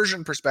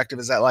immersion perspective,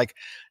 is that like,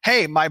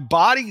 hey, my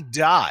body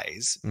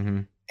dies.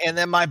 And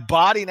then my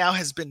body now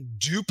has been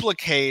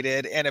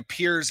duplicated and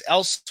appears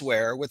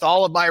elsewhere with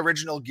all of my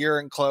original gear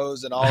and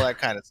clothes and all that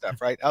kind of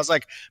stuff, right? I was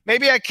like,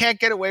 maybe I can't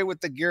get away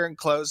with the gear and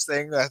clothes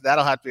thing.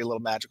 That'll have to be a little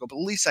magical, but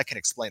at least I can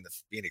explain the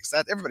Phoenix.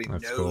 Everybody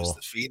knows cool.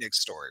 The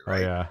Phoenix story,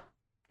 right? Oh, yeah.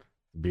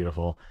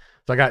 Beautiful.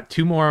 So I got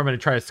two more. I'm going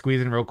to try to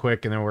squeeze in real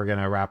quick, and then we're going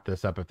to wrap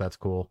this up if that's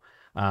cool.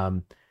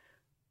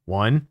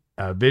 One.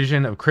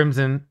 Vision of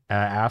Crimson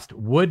asked,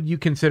 would you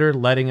consider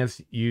letting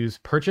us use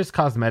purchased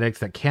cosmetics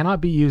that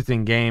cannot be used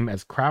in game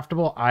as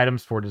craftable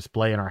items for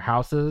display in our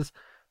houses?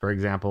 For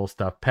example,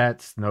 stuffed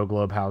pets, snow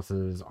globe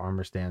houses,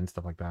 armor stands,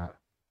 stuff like that.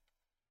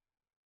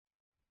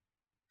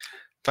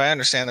 If I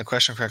understand the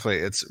question correctly,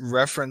 it's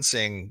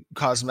referencing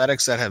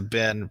cosmetics that have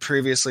been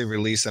previously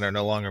released and are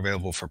no longer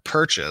available for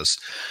purchase,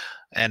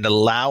 and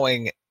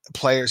allowing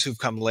players who've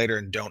come later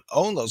and don't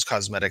own those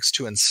cosmetics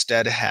to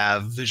instead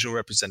have visual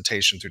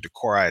representation through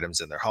decor items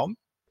in their home.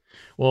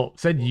 Well, it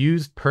said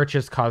use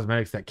purchased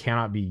cosmetics that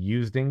cannot be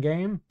used in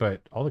game,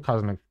 but all the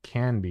cosmetics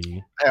can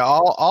be. Yeah,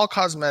 all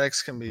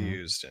cosmetics can be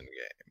used in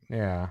game.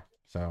 Yeah,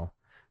 so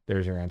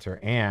there's your answer.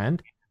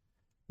 And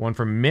one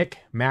from Mick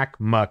Mac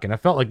Muck, and I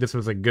felt like this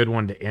was a good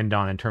one to end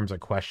on in terms of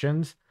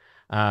questions,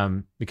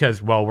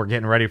 because we're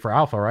getting ready for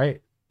alpha,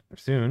 right?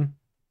 Soon.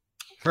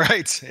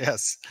 Right.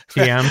 Yes.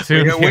 TM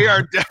soon. We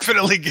are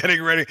definitely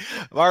getting ready.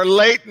 Our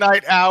late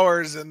night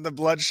hours and the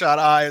bloodshot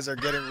eyes are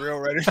getting real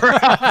ready for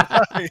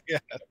alpha.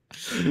 Yes.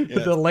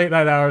 The late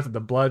night hours and the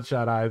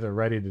bloodshot eyes are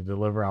ready to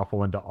deliver alpha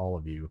 1 to all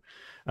of you.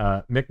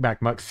 Mick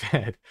Backmuck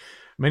said,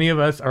 many of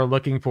us are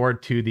looking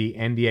forward to the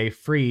NDA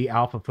free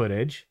alpha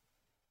footage.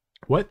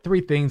 What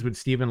 3 things would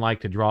Steven like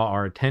to draw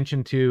our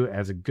attention to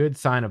as a good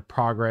sign of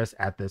progress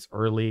at this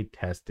early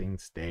testing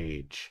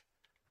stage?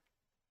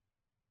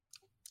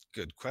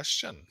 Good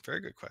question.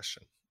 Very good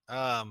question.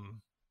 I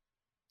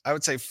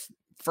would say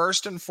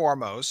first and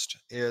foremost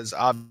is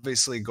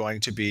obviously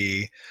going to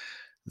be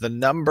the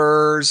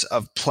numbers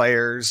of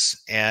players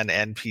and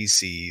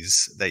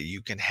NPCs that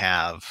you can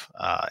have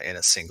in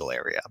a single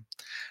area.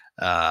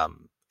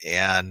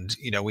 And,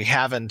 we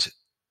haven't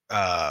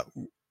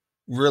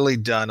really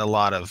done a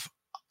lot of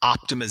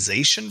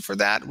optimization for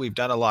that. We've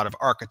done a lot of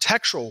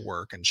architectural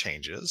work and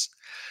changes.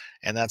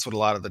 And that's what a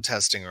lot of the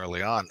testing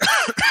early on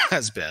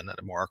has been at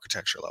a more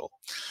architecture level.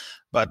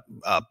 But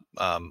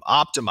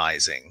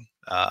optimizing,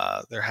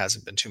 there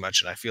hasn't been too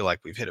much. And I feel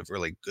like we've hit a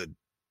really good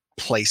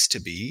place to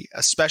be,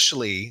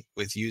 especially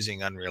with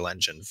using Unreal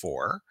Engine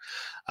 4.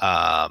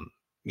 I'm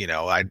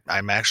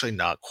actually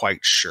not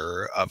quite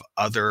sure of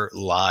other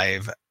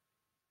live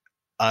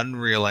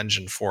Unreal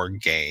Engine 4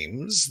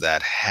 games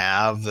that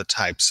have the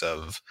types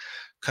of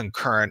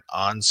concurrent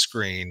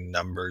on-screen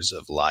numbers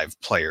of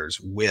live players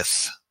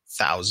with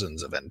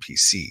thousands of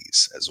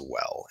NPCs as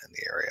well in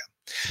the area.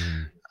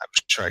 I'm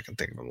sure I can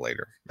think of them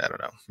later. I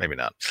don't know, maybe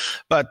not.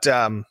 But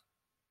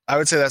I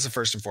would say that's the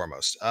first and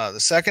foremost. The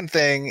second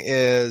thing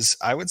is,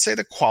 I would say,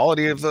 the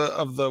quality of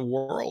the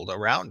world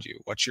around you,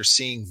 what you're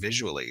seeing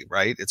visually.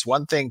 Right? It's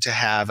one thing to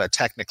have a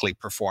technically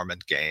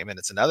performant game, and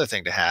it's another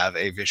thing to have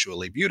a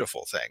visually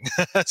beautiful thing.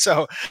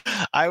 So,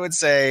 I would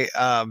say,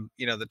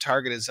 the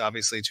target is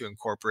obviously to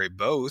incorporate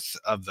both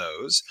of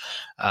those.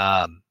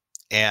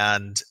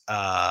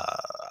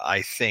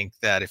 I think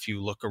that if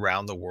you look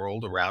around the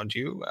world around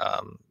you,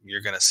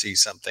 you're going to see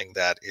something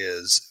that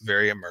is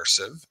very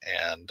immersive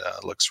and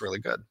looks really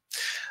good.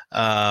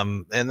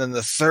 And then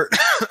the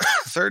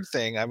third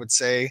thing I would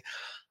say,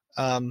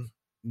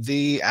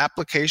 the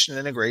application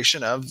and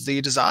integration of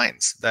the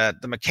designs,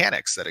 that the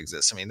mechanics that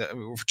exist. I mean,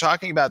 we're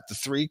talking about the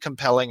three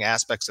compelling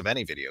aspects of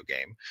any video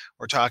game.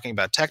 We're talking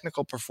about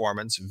technical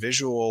performance,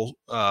 visual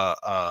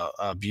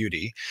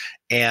beauty,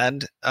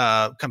 and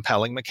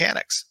compelling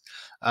mechanics.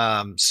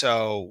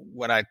 So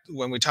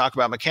when we talk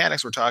about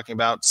mechanics, we're talking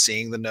about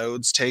seeing the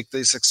nodes take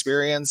this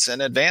experience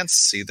and advance,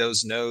 see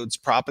those nodes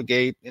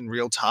propagate in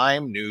real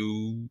time,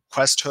 new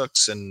quest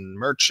hooks and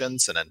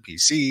merchants and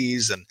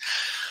NPCs and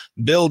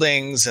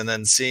buildings, and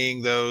then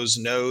seeing those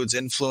nodes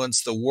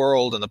influence the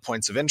world and the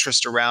points of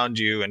interest around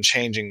you, and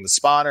changing the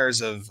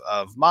spawners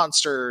of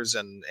monsters,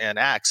 and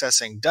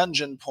accessing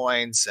dungeon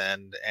points,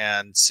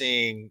 and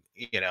seeing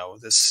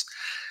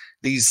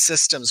these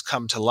systems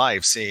come to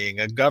life, seeing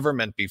a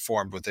government be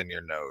formed within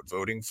your node,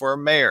 voting for a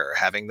mayor,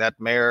 having that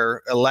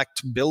mayor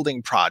elect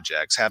building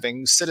projects,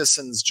 having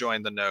citizens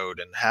join the node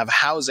and have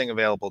housing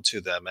available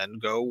to them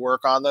and go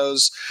work on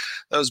those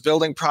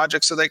building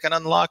projects so they can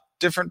unlock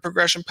different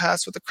progression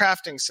paths with the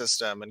crafting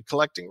system and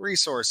collecting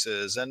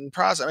resources and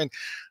process. I mean,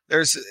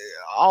 there's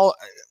all,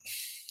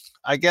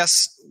 I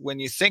guess, when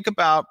you think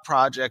about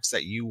projects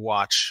that you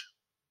watch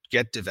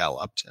get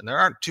developed, and there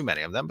aren't too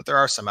many of them, but there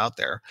are some out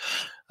there.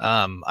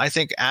 I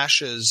think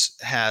Ashes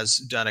has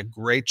done a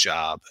great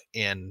job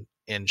in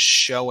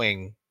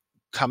showing,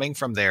 coming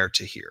from there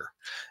to here,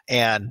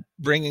 and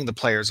bringing the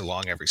players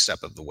along every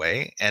step of the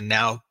way, and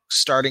now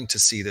starting to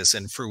see this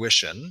in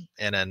fruition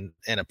in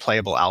a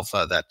playable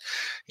alpha that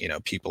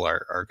people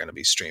are going to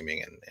be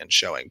streaming and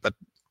showing. But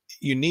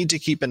you need to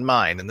keep in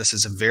mind, and this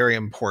is a very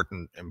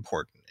important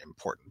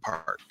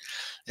part,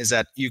 is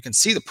that you can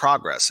see the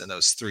progress in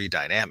those three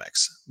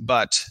dynamics,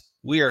 but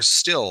we are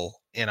still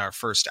in our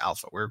first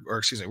alpha. We're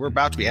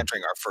about to be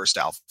entering our first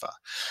alpha.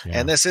 Yeah.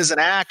 And this is an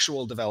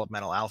actual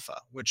developmental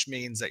alpha, which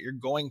means that you're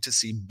going to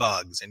see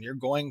bugs, and you're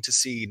going to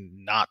see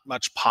not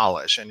much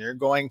polish, and you're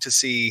going to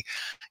see,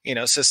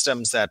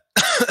 systems that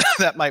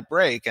that might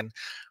break. And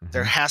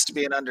there has to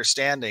be an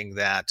understanding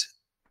that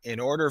in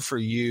order for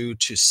you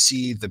to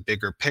see the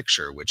bigger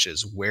picture, which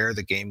is where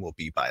the game will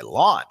be by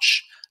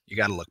launch, you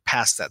got to look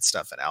past that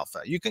stuff in alpha.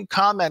 You can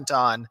comment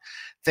on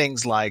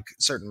things like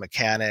certain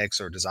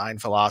mechanics or design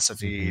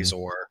philosophies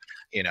or,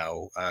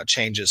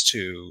 changes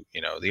to,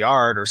 the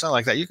art or something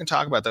like that. You can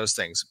talk about those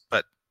things,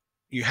 but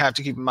you have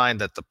to keep in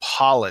mind that the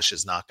polish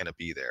is not going to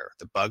be there.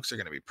 The bugs are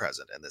going to be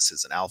present, and this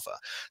is an alpha.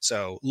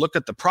 So look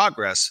at the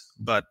progress,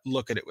 but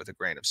look at it with a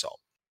grain of salt.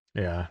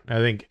 Yeah, I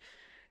think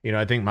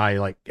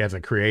as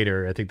a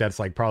creator, I think that's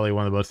probably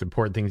one of the most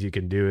important things you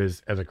can do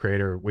is, as a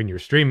creator, when you're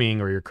streaming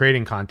or you're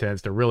creating content,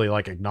 is to really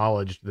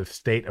acknowledge the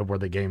state of where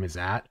the game is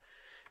at,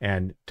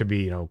 and to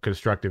be,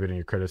 constructive in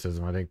your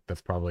criticism. I think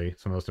that's probably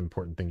the most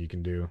important thing you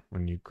can do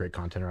when you create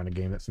content around a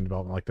game that's in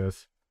development like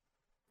this.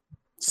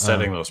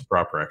 Setting those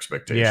proper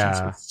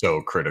expectations is so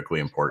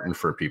critically important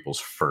for people's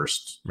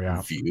first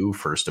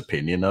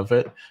opinion of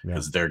it,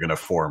 because they're going to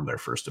form their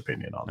first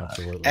opinion on that.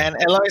 And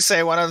let me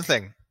say one other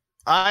thing.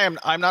 I'm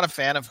not a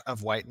fan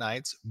of White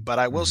Knights, but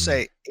I will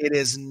say it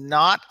is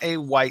not a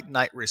White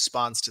Knight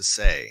response to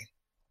say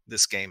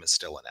this game is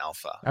still an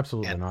alpha.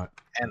 Absolutely not.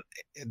 And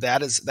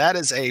that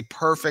is a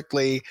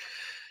perfectly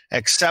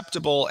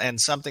acceptable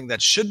and something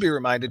that should be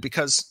reminded,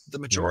 because the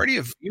majority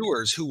of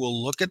viewers who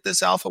will look at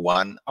this Alpha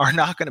 1 are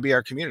not going to be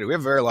our community. We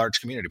have a very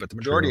large community, but the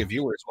majority of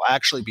viewers will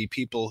actually be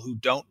people who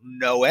don't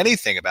know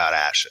anything about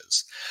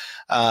Ashes,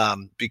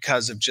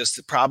 because of just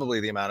probably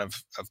the amount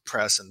of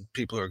press and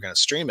people who are going to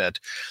stream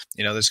it.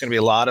 There's going to be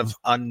a lot of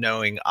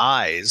unknowing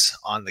eyes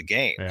on the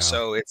game. Yeah.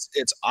 So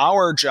it's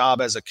our job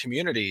as a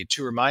community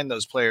to remind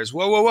those players,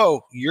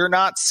 whoa, you're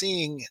not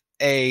seeing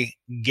a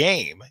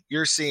game,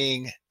 you're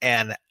seeing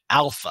an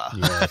alpha.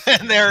 Yes.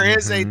 And there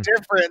is a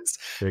difference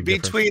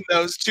between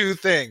those two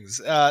things.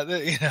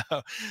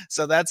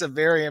 So that's a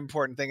very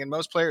important thing. And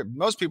most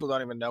people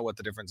don't even know what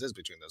the difference is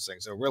between those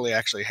things. So really,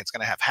 actually, it's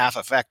going to have half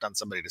effect on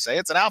somebody to say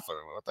it's an alpha.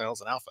 What the hell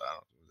is an alpha?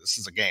 This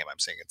is a game. I'm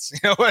saying it's,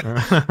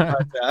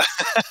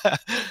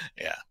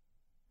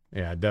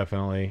 Yeah,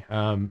 definitely.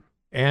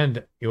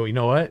 And you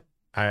know what?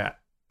 I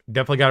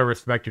definitely got to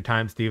respect your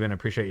time, Steven. I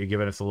appreciate you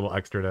giving us a little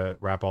extra to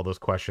wrap all those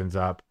questions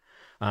up.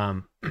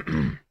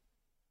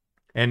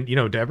 And,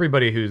 to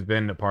everybody who's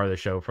been a part of the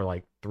show for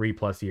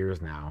 3+ years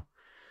now,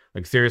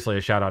 seriously,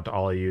 a shout out to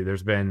all of you.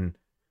 There's been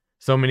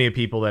so many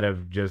people that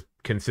have just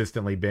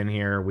consistently been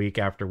here week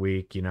after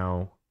week,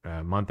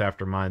 month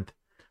after month,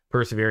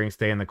 persevering,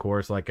 staying the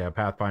course like a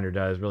Pathfinder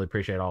does. Really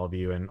appreciate all of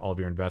you and all of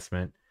your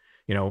investment,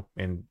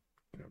 and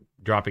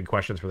dropping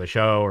questions for the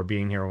show or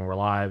being here when we're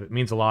live. It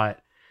means a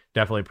lot.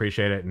 Definitely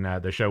appreciate it.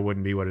 And the show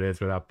wouldn't be what it is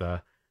without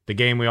the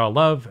game we all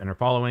love and are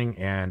following,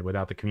 and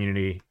without the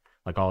community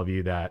like all of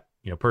you that,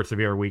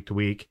 persevere week to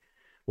week,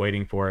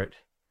 waiting for it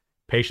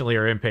patiently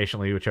or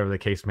impatiently, whichever the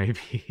case may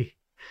be.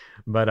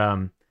 But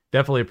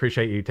definitely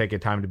appreciate you taking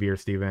time to be here,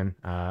 Steven,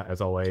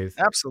 as always.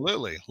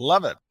 Absolutely.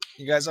 Love it.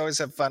 You guys always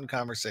have fun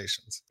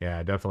conversations.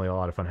 Yeah, definitely a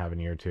lot of fun having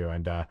you here too.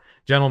 And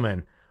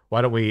gentlemen,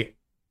 why don't we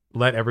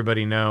let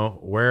everybody know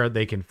where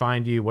they can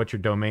find you, what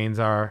your domains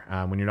are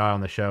when you're not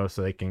on the show,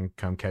 so they can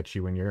come catch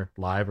you when you're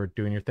live or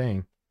doing your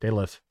thing.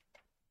 Daedalus.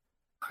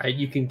 All right,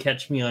 you can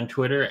catch me on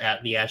Twitter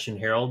at The Ashen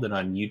Herald, and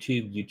on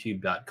YouTube,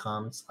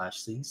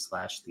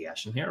 youtube.com/the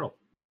Ashen Herald.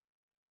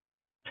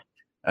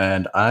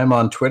 And I'm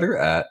on Twitter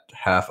at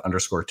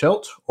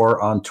 @half_tilt,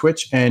 or on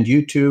Twitch and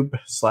YouTube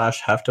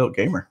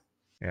 /halftiltgamer.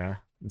 Yeah.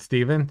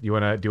 Steven, do you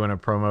want to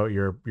promote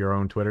your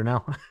own Twitter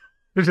now?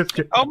 Just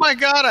kidding. Oh my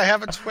God, I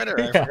have a Twitter.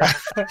 I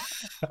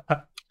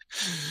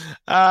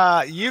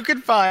forgot. You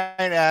can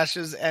find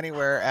Ashes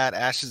anywhere at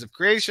Ashes of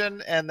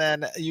Creation, and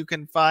then you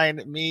can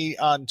find me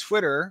on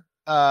Twitter.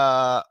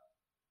 What's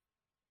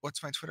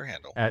my Twitter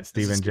handle? At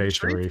Stephen J.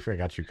 Sharif. I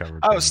got you covered.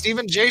 Oh,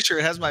 Stephen J.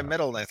 Sharif has my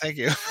middle name. Thank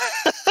you.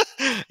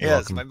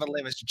 Yes, my middle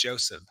name is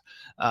Joseph.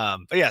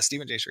 But yeah,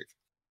 Stephen J. Sharif.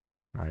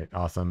 All right,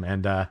 awesome.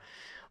 And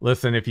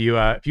listen, if you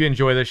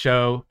enjoy the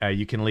show,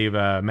 you can leave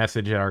a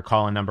message at our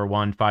call-in number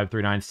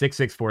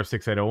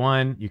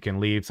 1-539-664-6801. You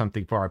can leave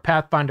something for our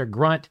Pathfinder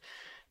grunt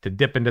to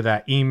dip into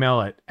that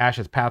email at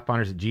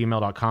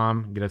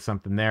ashespathfinders@gmail.com. Get us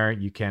something there.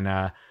 You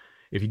can,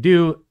 if you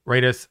do,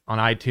 rate us on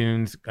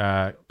iTunes.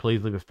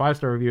 Please leave us a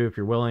 5-star review if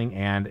you're willing.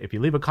 And if you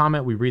leave a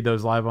comment, we read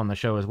those live on the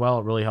show as well.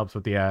 It really helps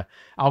with the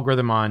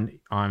algorithm on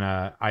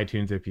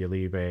iTunes if you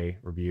leave a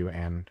review,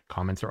 and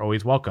comments are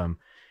always welcome.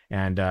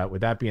 And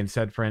with that being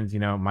said, friends, it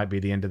might be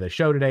the end of the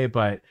show today,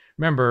 but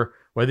remember,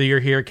 whether you're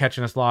here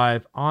catching us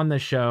live on the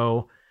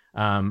show,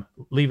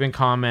 leaving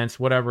comments,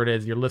 whatever it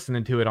is, you're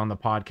listening to it on the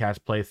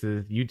podcast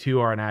places, you too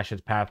are an Ashes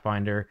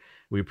Pathfinder.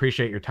 We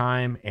appreciate your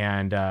time,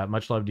 and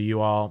much love to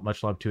you all.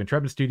 Much love to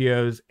Intrepid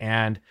Studios.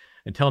 And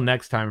until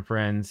next time,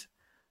 friends,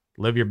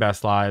 live your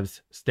best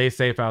lives. Stay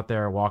safe out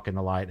there. Walk in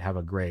the light. Have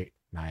a great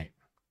night.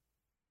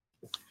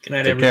 Good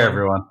night, Take care,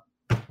 everyone.